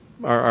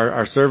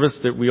our service,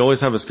 that we always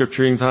have a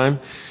scripture reading time,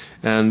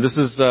 and this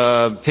is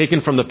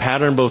taken from the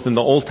pattern both in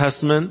the Old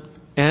Testament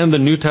and the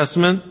New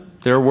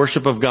Testament, their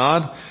worship of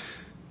God,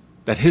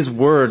 that His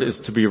Word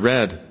is to be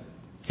read.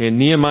 Okay,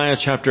 Nehemiah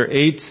chapter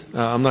 8,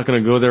 I'm not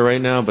going to go there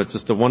right now, but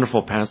just a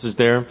wonderful passage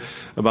there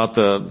about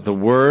the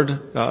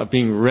Word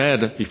being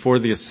read before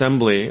the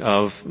assembly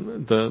of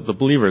the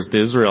believers,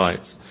 the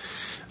Israelites.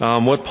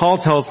 What Paul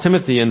tells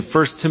Timothy in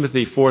 1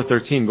 Timothy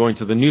 4:13, going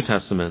to the New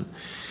Testament.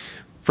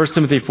 1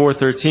 Timothy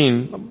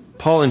 4:13,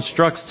 Paul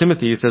instructs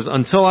Timothy, he says,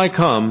 "Until I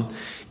come,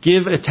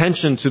 give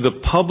attention to the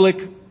public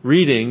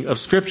reading of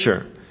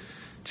Scripture,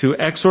 to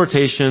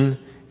exhortation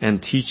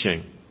and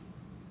teaching."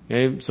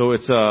 Okay, so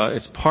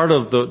it's part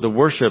of the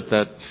worship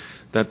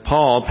that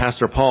Paul,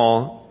 Pastor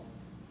Paul,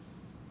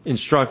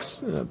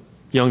 instructs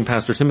young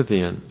Pastor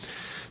Timothy in.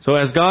 So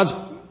as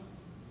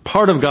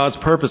part of God's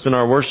purpose in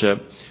our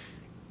worship,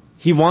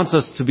 He wants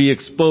us to be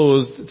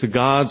exposed to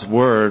God's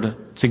Word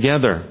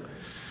together.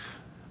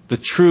 The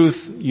truth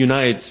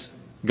unites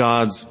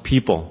God's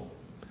people.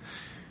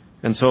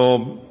 And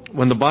so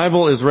when the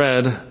Bible is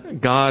read,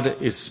 God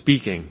is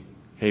speaking.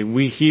 Okay,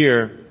 we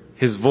hear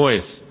His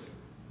voice,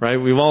 right?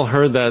 We've all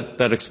heard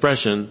that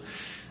expression.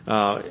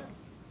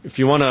 If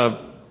you want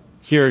to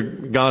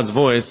hear God's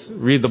voice,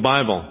 read the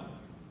Bible,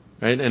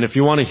 right? And if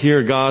you want to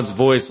hear God's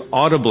voice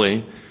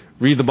audibly,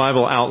 read the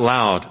Bible out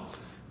loud.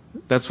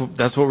 That's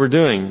what we're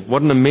doing.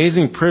 What an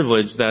amazing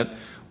privilege that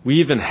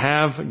we even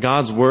have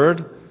God's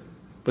Word,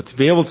 but to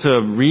be able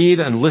to read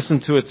and listen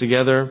to it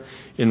together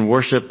in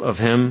worship of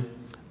Him,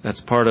 that's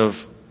part of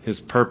His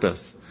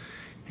purpose.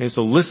 Okay,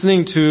 so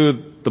listening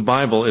to the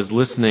Bible is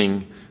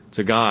listening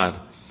to God.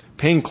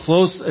 Paying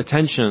close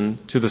attention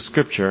to the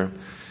Scripture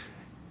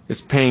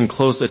is paying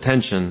close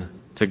attention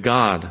to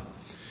God.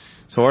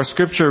 So our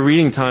Scripture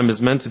reading time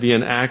is meant to be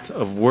an act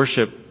of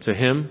worship to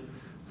Him,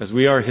 as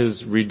we are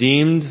His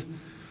redeemed,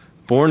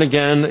 born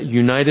again,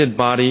 united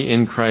body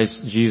in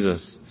Christ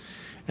Jesus.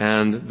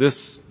 And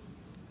this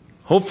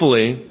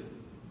hopefully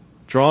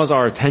draws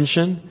our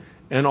attention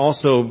and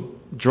also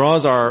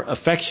draws our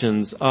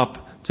affections up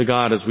to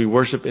God as we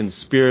worship in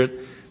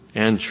spirit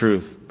and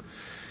truth.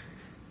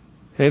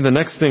 Okay, the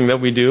next thing that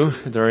we do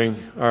during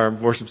our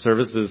worship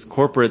service is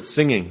corporate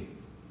singing,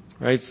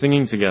 right?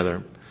 Singing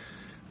together.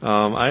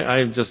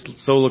 I just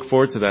so look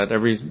forward to that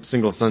every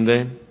single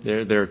Sunday.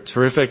 They're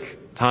terrific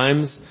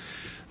times.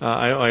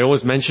 I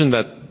always mention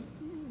that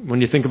when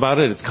you think about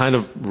it, it's kind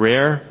of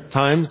rare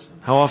times.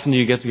 How often do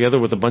you get together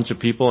with a bunch of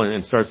people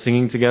and start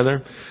singing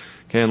together?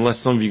 Okay,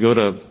 unless some of you go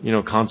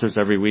to, concerts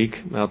every week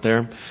out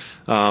there,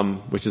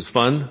 which is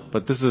fun.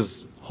 But this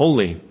is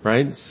holy,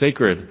 right?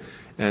 Sacred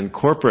and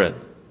corporate.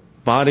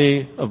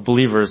 Body of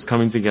believers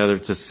coming together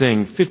to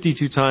sing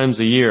 52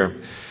 times a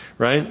year,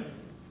 right?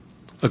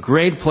 A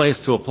great place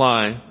to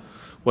apply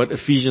what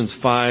Ephesians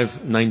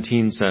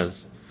 5:19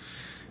 says.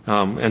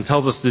 And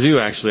tells us to do,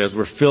 actually, as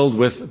we're filled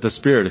with the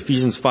Spirit.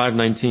 Ephesians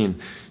 5:19.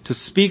 To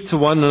speak to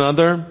one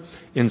another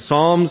in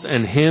psalms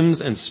and hymns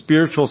and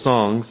spiritual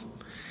songs,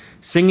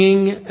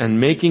 singing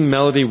and making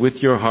melody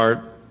with your heart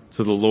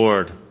to the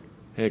Lord.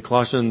 Okay,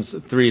 Colossians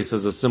 3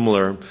 says a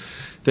similar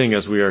thing,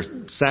 as we are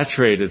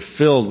saturated,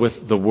 filled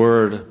with the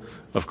Word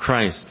of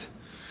Christ.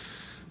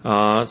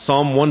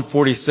 Psalm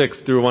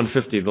 146 through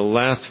 150, the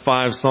last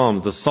 5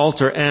 Psalms. The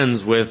Psalter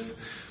ends with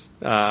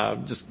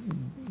just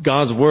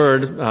God's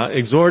Word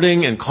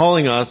exhorting and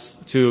calling us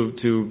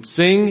to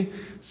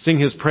sing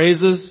His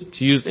praises,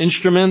 to use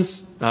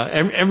instruments,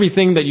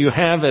 everything that you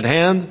have at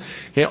hand.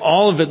 Okay,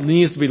 all of it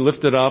needs to be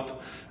lifted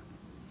up.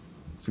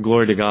 It's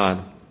glory to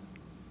God.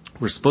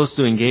 We're supposed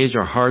to engage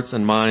our hearts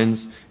and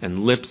minds and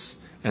lips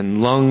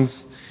and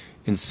lungs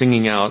in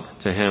singing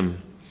out to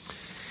Him.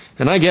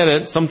 And I get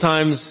it.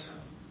 Sometimes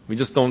we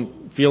just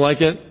don't feel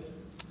like it.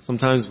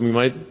 Sometimes we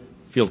might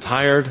feel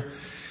tired,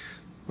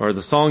 or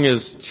the song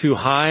is too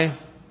high,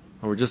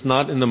 or we're just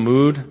not in the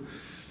mood.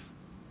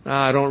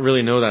 I don't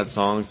really know that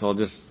song, so I'll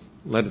just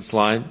let it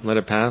slide, let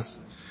it pass.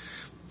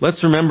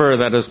 Let's remember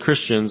that as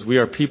Christians, we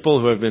are people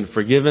who have been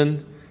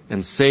forgiven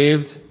and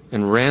saved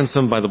and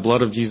ransomed by the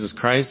blood of Jesus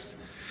Christ.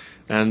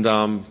 And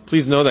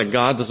please know that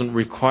God doesn't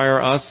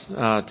require us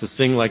to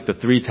sing like the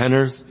 3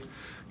 tenors,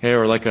 okay,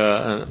 or like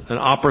an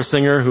opera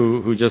singer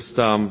who just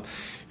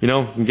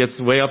it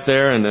gets way up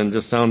there and then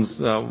just sounds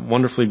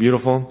wonderfully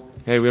beautiful.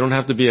 Hey, we don't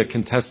have to be a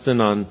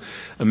contestant on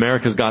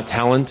America's Got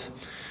Talent.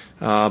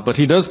 But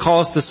He does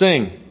call us to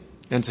sing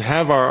and to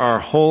have our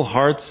whole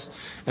hearts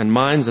and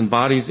minds and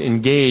bodies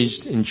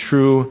engaged in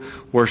true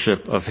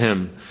worship of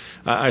Him.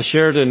 I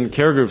shared in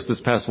care groups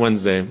this past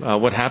Wednesday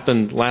what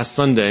happened last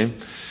Sunday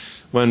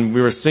when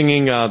we were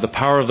singing The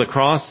Power of the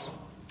Cross,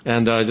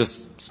 and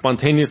just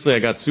spontaneously I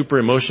got super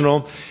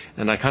emotional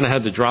and I kind of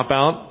had to drop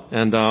out.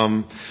 And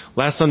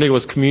last Sunday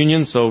was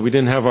communion, so we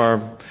didn't have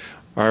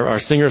our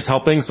singers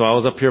helping, so I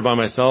was up here by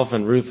myself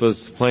and Ruth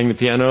was playing the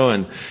piano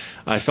and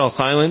I fell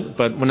silent.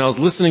 But when I was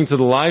listening to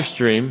the live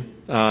stream,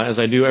 as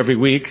I do every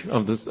week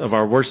of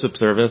our worship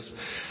service,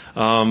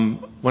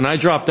 when I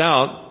dropped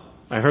out,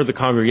 I heard the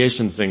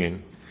congregation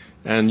singing.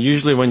 And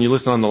usually when you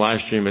listen on the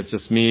live stream, it's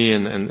just me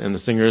and the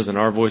singers, and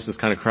our voices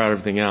kind of crowd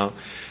everything out.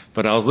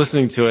 But I was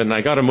listening to it and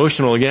I got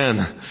emotional again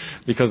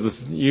because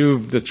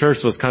the church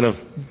was kind of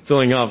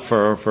filling up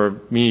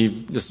for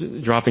me just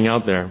dropping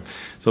out there.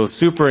 So it was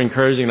super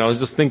encouraging. And I was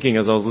just thinking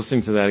as I was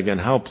listening to that again,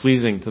 how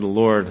pleasing to the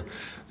Lord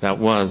that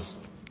was.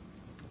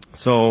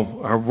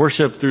 So our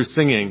worship through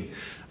singing,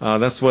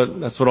 that's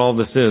what all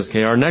this is.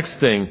 Okay. Our next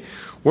thing,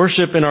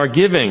 worship in our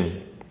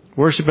giving.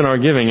 Worship in our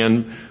giving.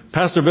 And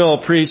Pastor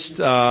Bill preached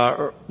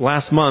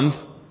last month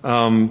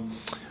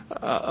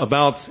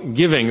about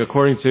giving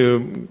according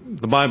to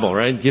the Bible,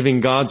 right?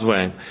 Giving God's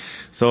way.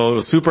 So it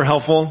was super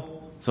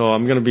helpful. So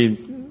I'm going to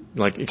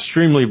be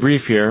extremely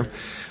brief here.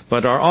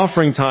 But our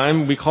offering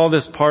time, we call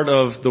this part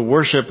of the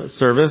worship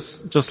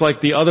service, just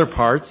like the other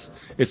parts.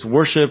 It's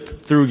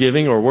worship through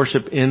giving or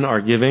worship in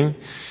our giving.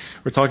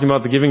 We're talking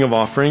about the giving of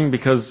offering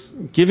because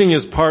giving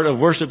is part of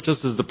worship,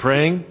 just as the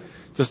praying,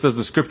 just as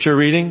the scripture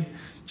reading,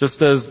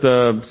 just as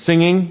the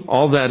singing,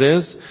 all that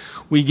is.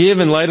 We give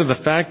in light of the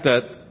fact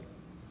that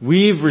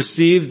we've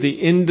received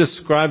the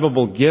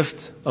indescribable gift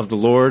of the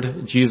Lord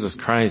Jesus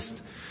Christ,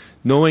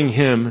 knowing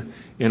Him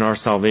in our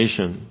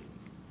salvation.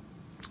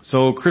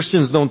 So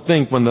Christians don't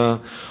think when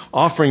the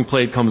offering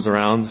plate comes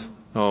around,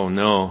 oh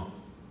no,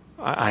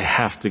 I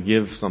have to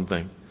give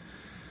something.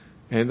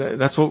 And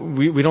that's what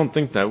we don't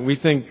think that. We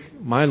think,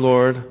 my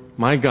Lord,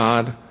 my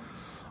God,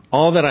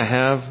 all that I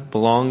have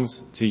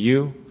belongs to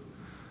You.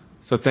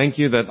 So thank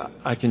You that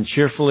I can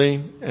cheerfully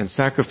and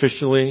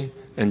sacrificially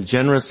and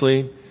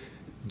generously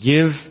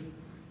give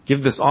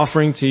this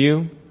offering to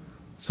You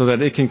so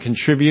that it can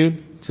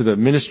contribute to the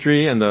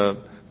ministry and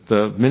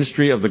the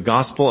ministry of the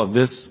gospel of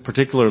this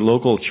particular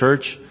local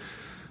church.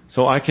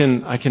 So I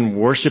can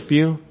worship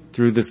You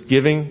through this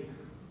giving.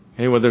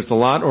 Hey, whether it's a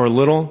lot or a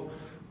little,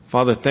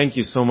 Father, thank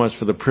You so much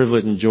for the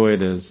privilege and joy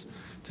it is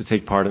to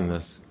take part in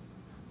this.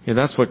 Okay,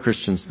 that's what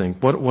Christians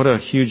think. What a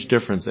huge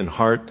difference in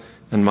heart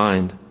and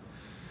mind.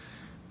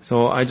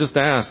 So I just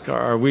ask,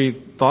 are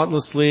we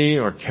thoughtlessly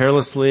or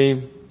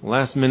carelessly,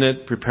 last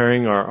minute,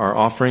 preparing our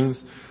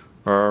offerings?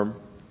 Or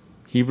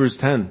Hebrews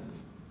 10,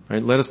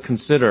 right? Let us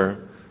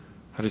consider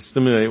how to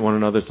stimulate one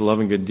another to love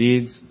and good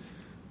deeds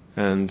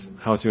and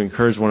how to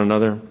encourage one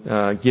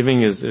another.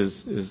 Giving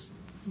is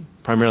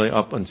primarily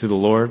up unto the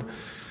Lord.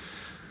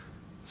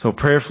 So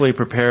prayerfully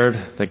prepared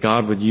that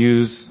God would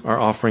use our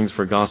offerings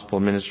for gospel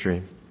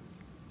ministry.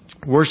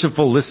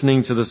 Worshipful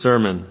listening to the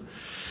sermon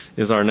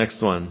is our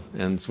next one.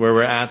 And it's where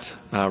we're at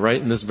right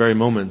in this very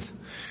moment.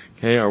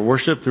 Okay, our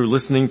worship through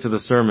listening to the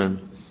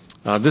sermon.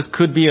 This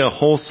could be a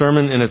whole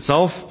sermon in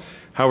itself,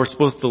 how we're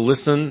supposed to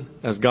listen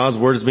as God's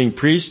word is being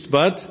preached.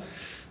 But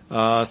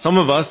some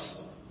of us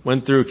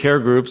went through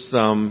care groups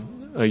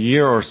a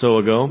year or so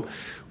ago,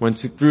 went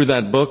through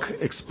that book,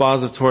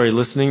 Expository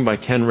Listening by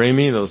Ken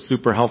Ramey. That was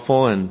super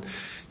helpful and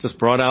just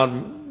brought out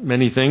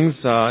many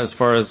things as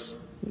far as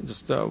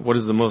just what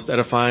is the most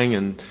edifying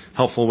and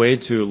helpful way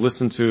to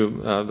listen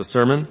to the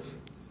sermon.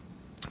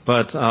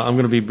 But I'm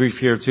going to be brief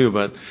here too.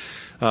 But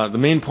the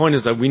main point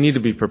is that we need to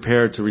be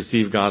prepared to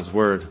receive God's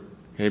word,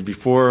 okay,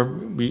 before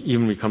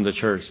we come to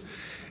church.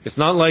 It's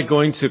not like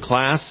going to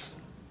class,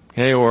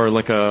 okay, or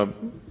like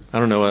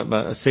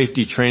a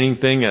safety training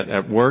thing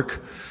at work,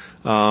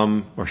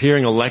 or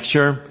hearing a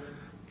lecture,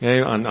 okay,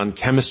 on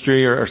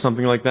chemistry or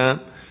something like that.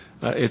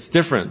 It's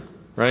different,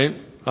 right?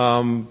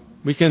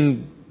 We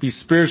can be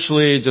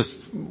spiritually just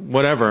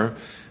whatever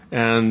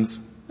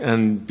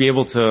and be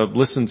able to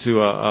listen to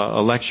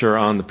a lecture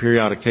on the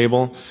periodic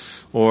table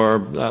or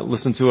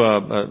listen to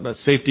a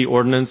safety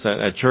ordinance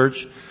at church.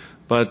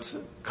 But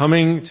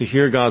coming to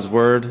hear God's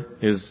word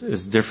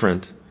is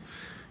different.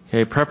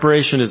 Okay,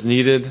 preparation is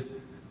needed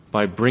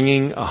by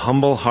bringing a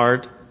humble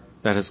heart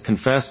that has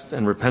confessed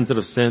and repented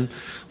of sin.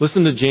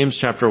 Listen to James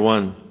chapter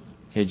 1.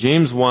 Okay,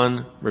 James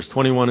 1, verse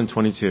 21 and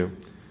 22.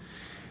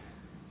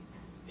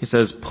 He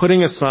says,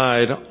 putting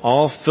aside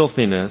all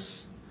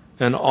filthiness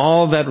and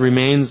all that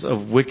remains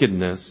of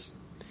wickedness,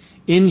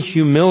 in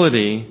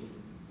humility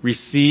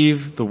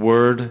receive the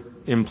word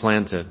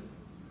implanted.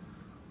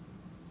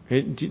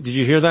 Okay, did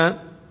you hear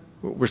that?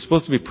 We're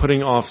supposed to be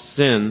putting off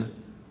sin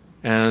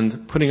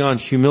and putting on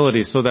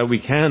humility so that we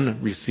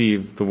can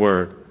receive the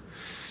word.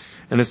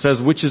 And it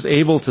says, which is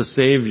able to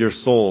save your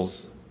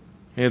souls.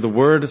 Okay, the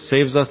Word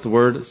saves us. The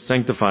Word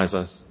sanctifies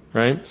us,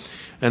 right?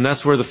 And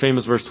that's where the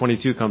famous verse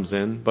 22 comes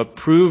in. But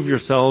prove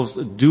yourselves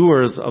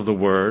doers of the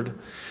Word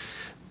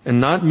and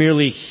not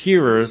merely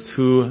hearers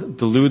who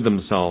delude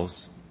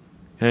themselves.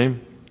 Okay?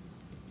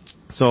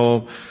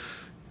 So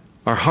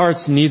our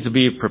hearts need to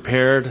be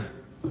prepared,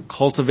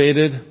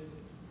 cultivated,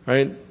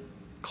 right?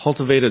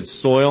 Cultivated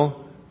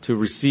soil to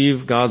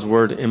receive God's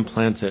Word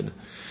implanted.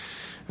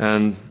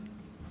 And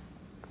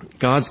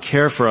God's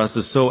care for us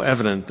is so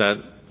evident that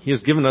He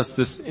has given us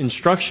this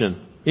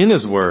instruction in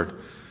His Word.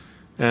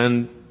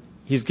 And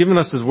He's given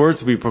us His Word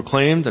to be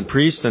proclaimed and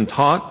preached and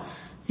taught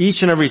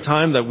each and every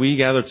time that we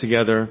gather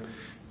together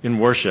in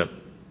worship.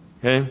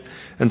 Okay?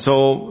 And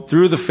so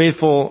through the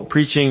faithful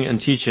preaching and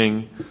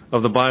teaching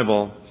of the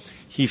Bible,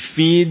 He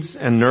feeds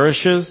and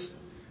nourishes,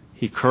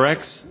 He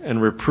corrects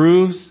and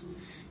reproves,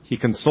 He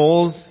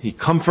consoles, He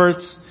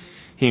comforts,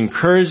 He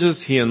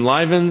encourages, He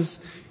enlivens,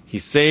 He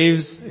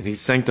saves, and He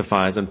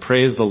sanctifies, and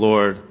praise the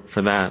Lord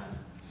for that.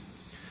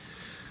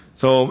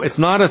 So it's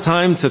not a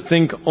time to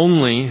think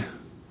only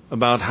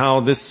about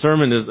how this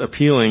sermon is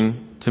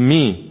appealing to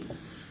me.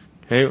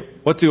 Okay?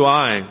 What do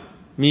I,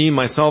 me,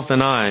 myself,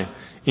 and I,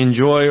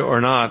 enjoy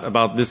or not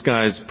about this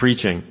guy's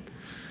preaching?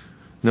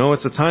 No,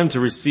 it's a time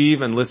to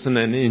receive and listen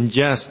and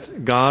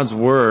ingest God's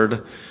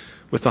Word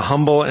with a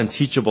humble and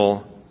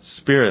teachable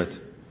spirit.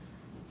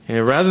 Okay?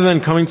 Rather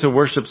than coming to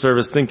worship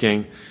service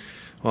thinking,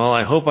 well,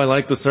 I hope I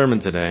like the sermon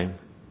today.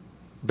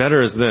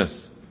 Better is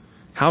this.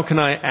 How can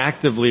I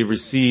actively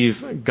receive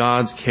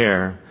God's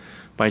care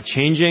by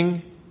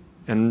changing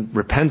and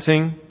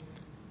repenting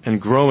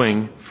and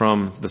growing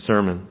from the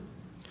sermon?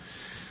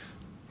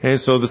 Okay,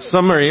 so the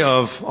summary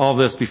of all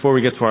this before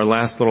we get to our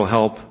last little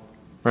help,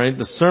 right?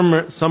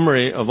 The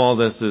summary of all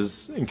this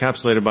is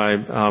encapsulated by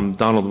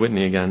Donald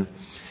Whitney again.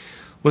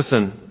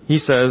 Listen, he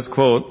says,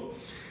 quote,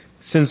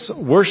 "Since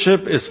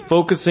worship is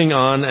focusing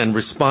on and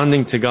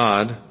responding to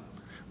God,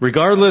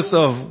 regardless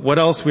of what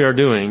else we are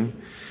doing,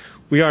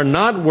 we are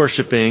not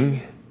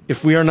worshiping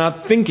if we are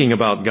not thinking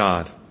about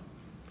God.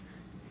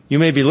 You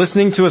may be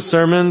listening to a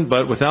sermon,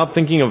 but without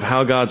thinking of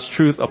how God's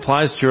truth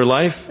applies to your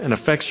life and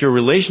affects your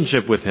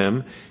relationship with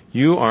Him,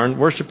 you aren't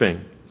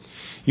worshiping.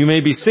 You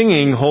may be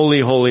singing,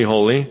 Holy, Holy,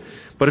 Holy,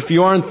 but if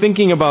you aren't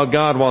thinking about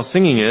God while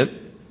singing it,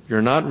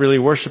 you're not really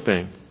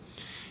worshiping.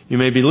 You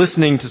may be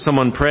listening to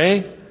someone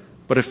pray,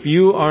 but if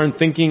you aren't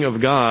thinking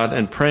of God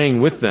and praying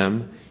with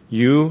them,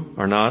 you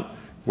are not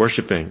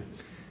worshiping."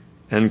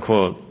 End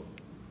quote.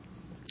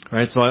 All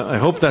right, so I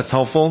hope that's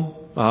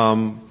helpful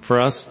for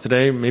us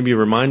today. Maybe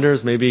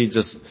reminders, maybe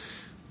just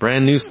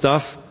brand new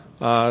stuff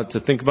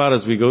to think about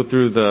as we go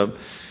through the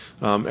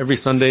every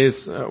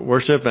Sunday's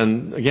worship.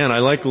 And again, I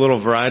like a little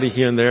variety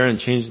here and there and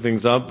change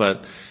things up,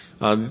 but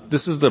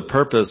this is the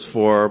purpose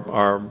for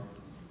our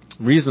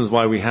reasons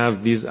why we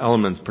have these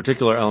elements,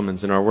 particular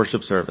elements in our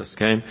worship service.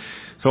 Okay,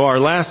 so our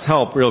last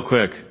help, real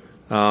quick,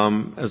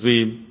 as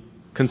we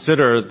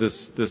consider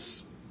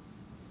this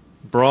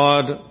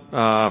broad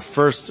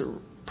first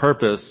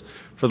purpose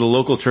for the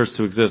local church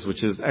to exist,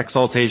 which is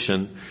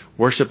exaltation,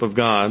 worship of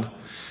God,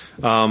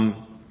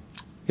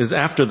 is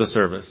after the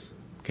service.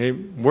 Okay,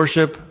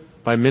 worship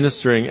by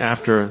ministering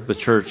after the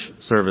church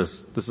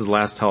service. This is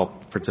last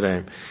help for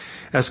today.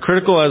 As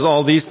critical as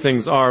all these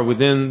things are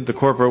within the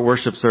corporate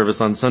worship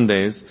service on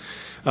Sundays,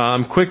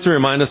 I'm quick to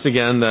remind us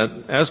again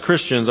that as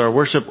Christians, our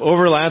worship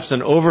overlaps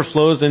and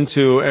overflows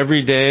into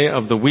every day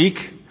of the week.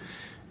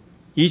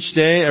 Each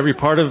day, every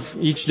part of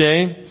each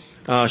day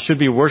should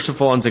be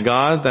worshipful unto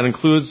God. That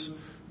includes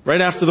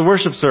right after the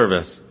worship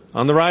service,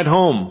 on the ride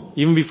home,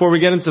 even before we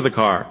get into the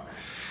car.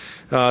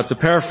 To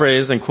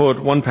paraphrase and quote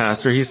one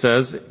pastor, he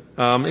says,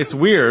 it's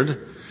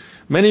weird.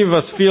 Many of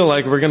us feel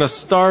like we're going to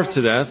starve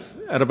to death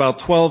at about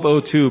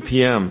 12:02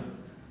 p.m.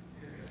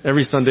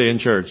 every Sunday in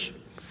church.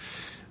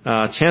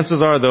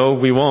 Chances are, though,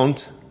 we won't.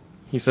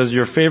 He says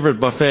your favorite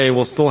buffet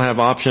will still have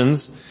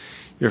options.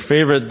 Your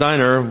favorite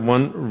diner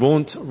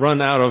won't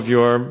run out of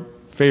your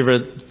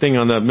favorite thing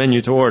on the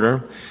menu to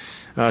order.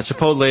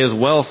 Chipotle is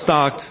well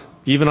stocked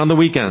even on the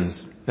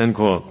weekends. End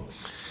quote.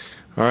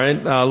 All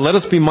right. Let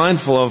us be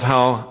mindful of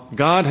how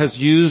God has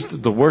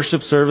used the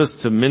worship service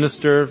to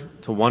minister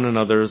to one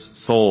another's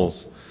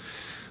souls.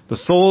 The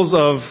souls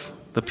of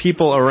the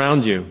people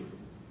around you.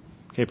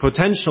 Okay,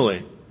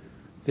 potentially.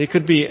 They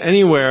could be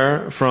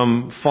anywhere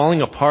from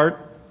falling apart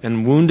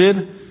and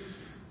wounded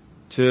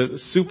to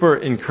super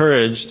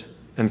encouraged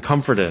and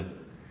comforted.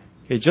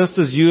 Okay, just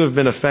as you have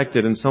been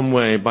affected in some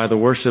way by the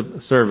worship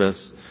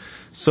service,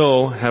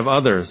 so have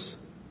others.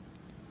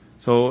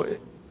 So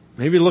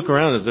maybe look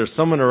around. Is there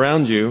someone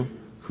around you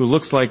who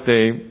looks like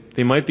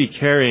they might be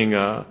carrying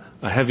a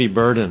heavy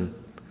burden?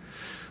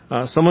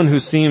 Someone who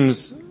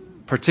seems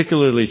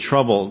particularly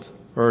troubled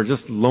or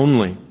just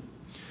lonely.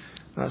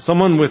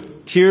 Someone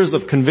with tears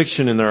of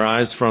conviction in their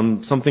eyes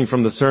from something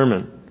from the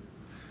sermon.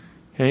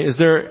 Okay, is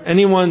there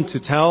anyone to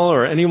tell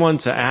or anyone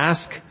to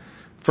ask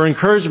for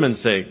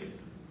encouragement's sake?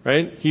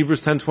 Right?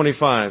 Hebrews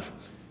 10:25.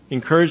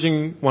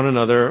 Encouraging one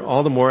another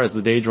all the more as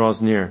the day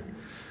draws near.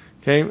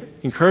 Okay?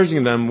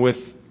 Encouraging them with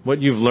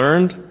what you've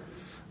learned,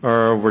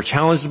 or were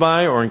challenged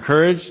by or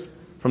encouraged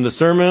from the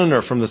sermon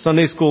or from the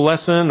Sunday school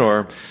lesson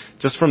or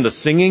just from the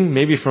singing,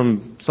 maybe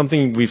from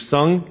something we've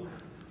sung,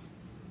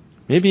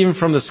 maybe even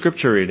from the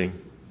scripture reading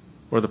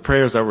or the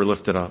prayers that were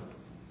lifted up?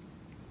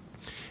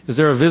 Is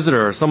there a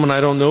visitor or someone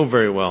I don't know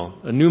very well,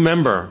 a new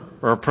member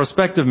or a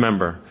prospective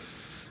member?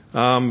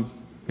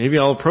 Maybe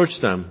I'll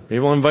approach them.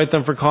 Maybe I'll invite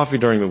them for coffee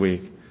during the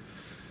week.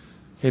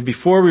 Okay,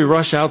 before we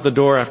rush out the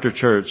door after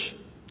church,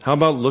 how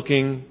about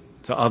looking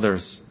to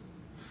others,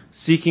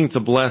 seeking to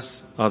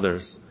bless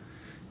others,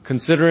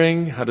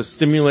 considering how to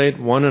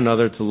stimulate one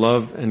another to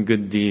love and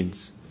good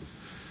deeds,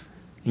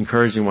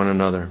 encouraging one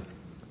another?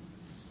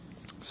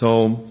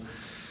 So,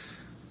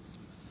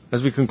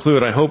 as we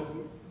conclude, I hope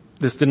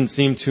this didn't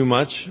seem too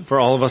much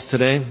for all of us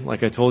today.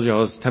 Like I told you, I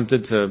was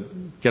tempted to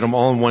get them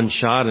all in one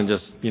shot and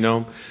just,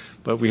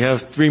 but we have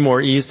 3 more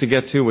E's to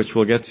get to, which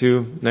we'll get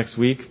to next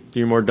week.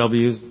 3 more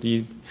W's,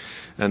 D,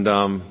 and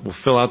we'll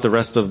fill out the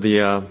rest of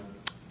the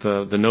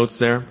notes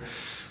there.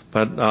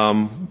 But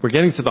we're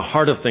getting to the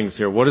heart of things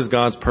here. What is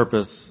God's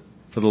purpose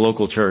for the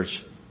local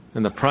church?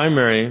 And the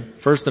primary,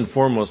 first and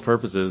foremost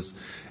purpose is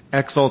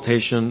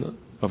exaltation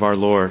of our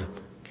Lord.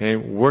 Okay,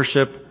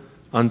 worship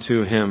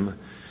unto Him,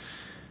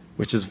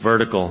 which is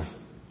vertical.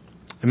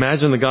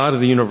 Imagine the God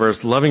of the universe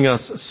loving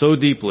us so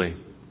deeply,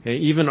 okay,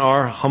 even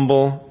our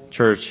humble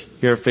church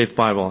here at Faith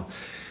Bible,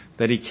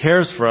 that He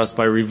cares for us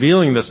by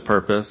revealing this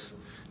purpose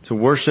to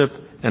worship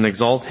and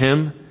exalt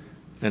Him,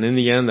 and in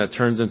the end that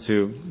turns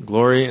into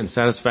glory and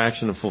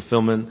satisfaction and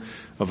fulfillment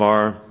of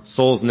our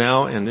souls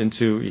now and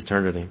into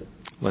eternity.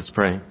 Let's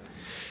pray.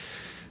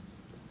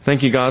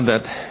 Thank you, God,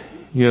 that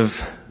you have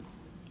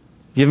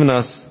given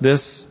us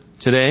this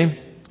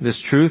today,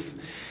 this truth,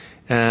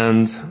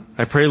 and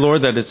I pray,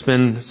 Lord, that it's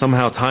been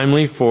somehow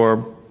timely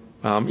for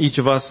each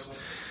of us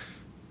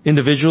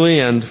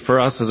individually and for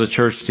us as a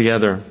church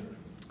together.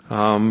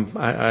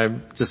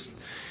 I just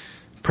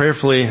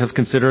prayerfully have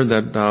considered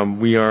that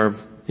we are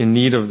in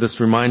need of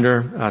this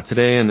reminder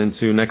today and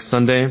into next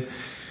Sunday.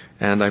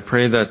 And I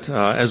pray that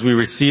as we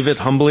receive it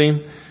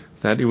humbly,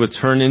 that it would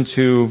turn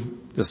into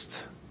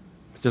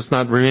just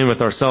not remain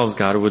with ourselves,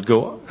 God. It would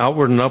go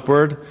outward and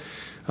upward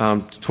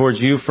towards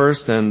you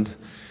first and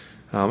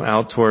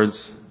out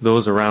towards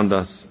those around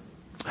us.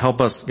 Help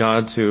us,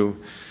 God, to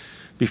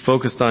be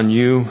focused on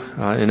you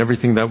in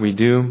everything that we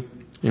do,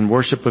 in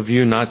worship of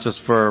you, not just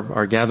for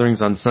our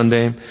gatherings on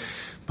Sunday,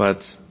 but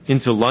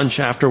into lunch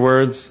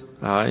afterwards,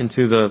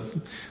 into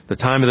the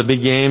time of the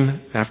big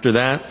game after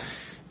that,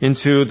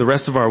 into the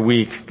rest of our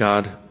week,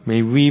 God.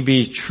 May we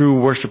be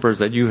true worshipers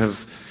that you have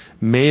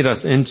made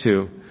us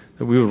into,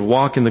 that we would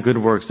walk in the good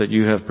works that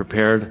you have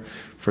prepared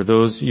for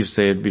those you've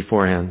saved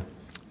beforehand.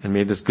 And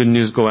may this good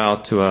news go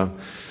out to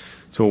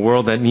a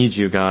world that needs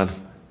you, God.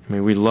 May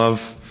we love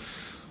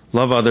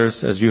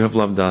others as you have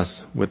loved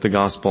us with the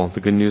gospel,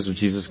 the good news of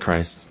Jesus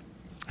Christ.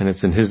 And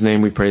it's in His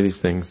name we pray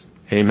these things.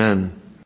 Amen.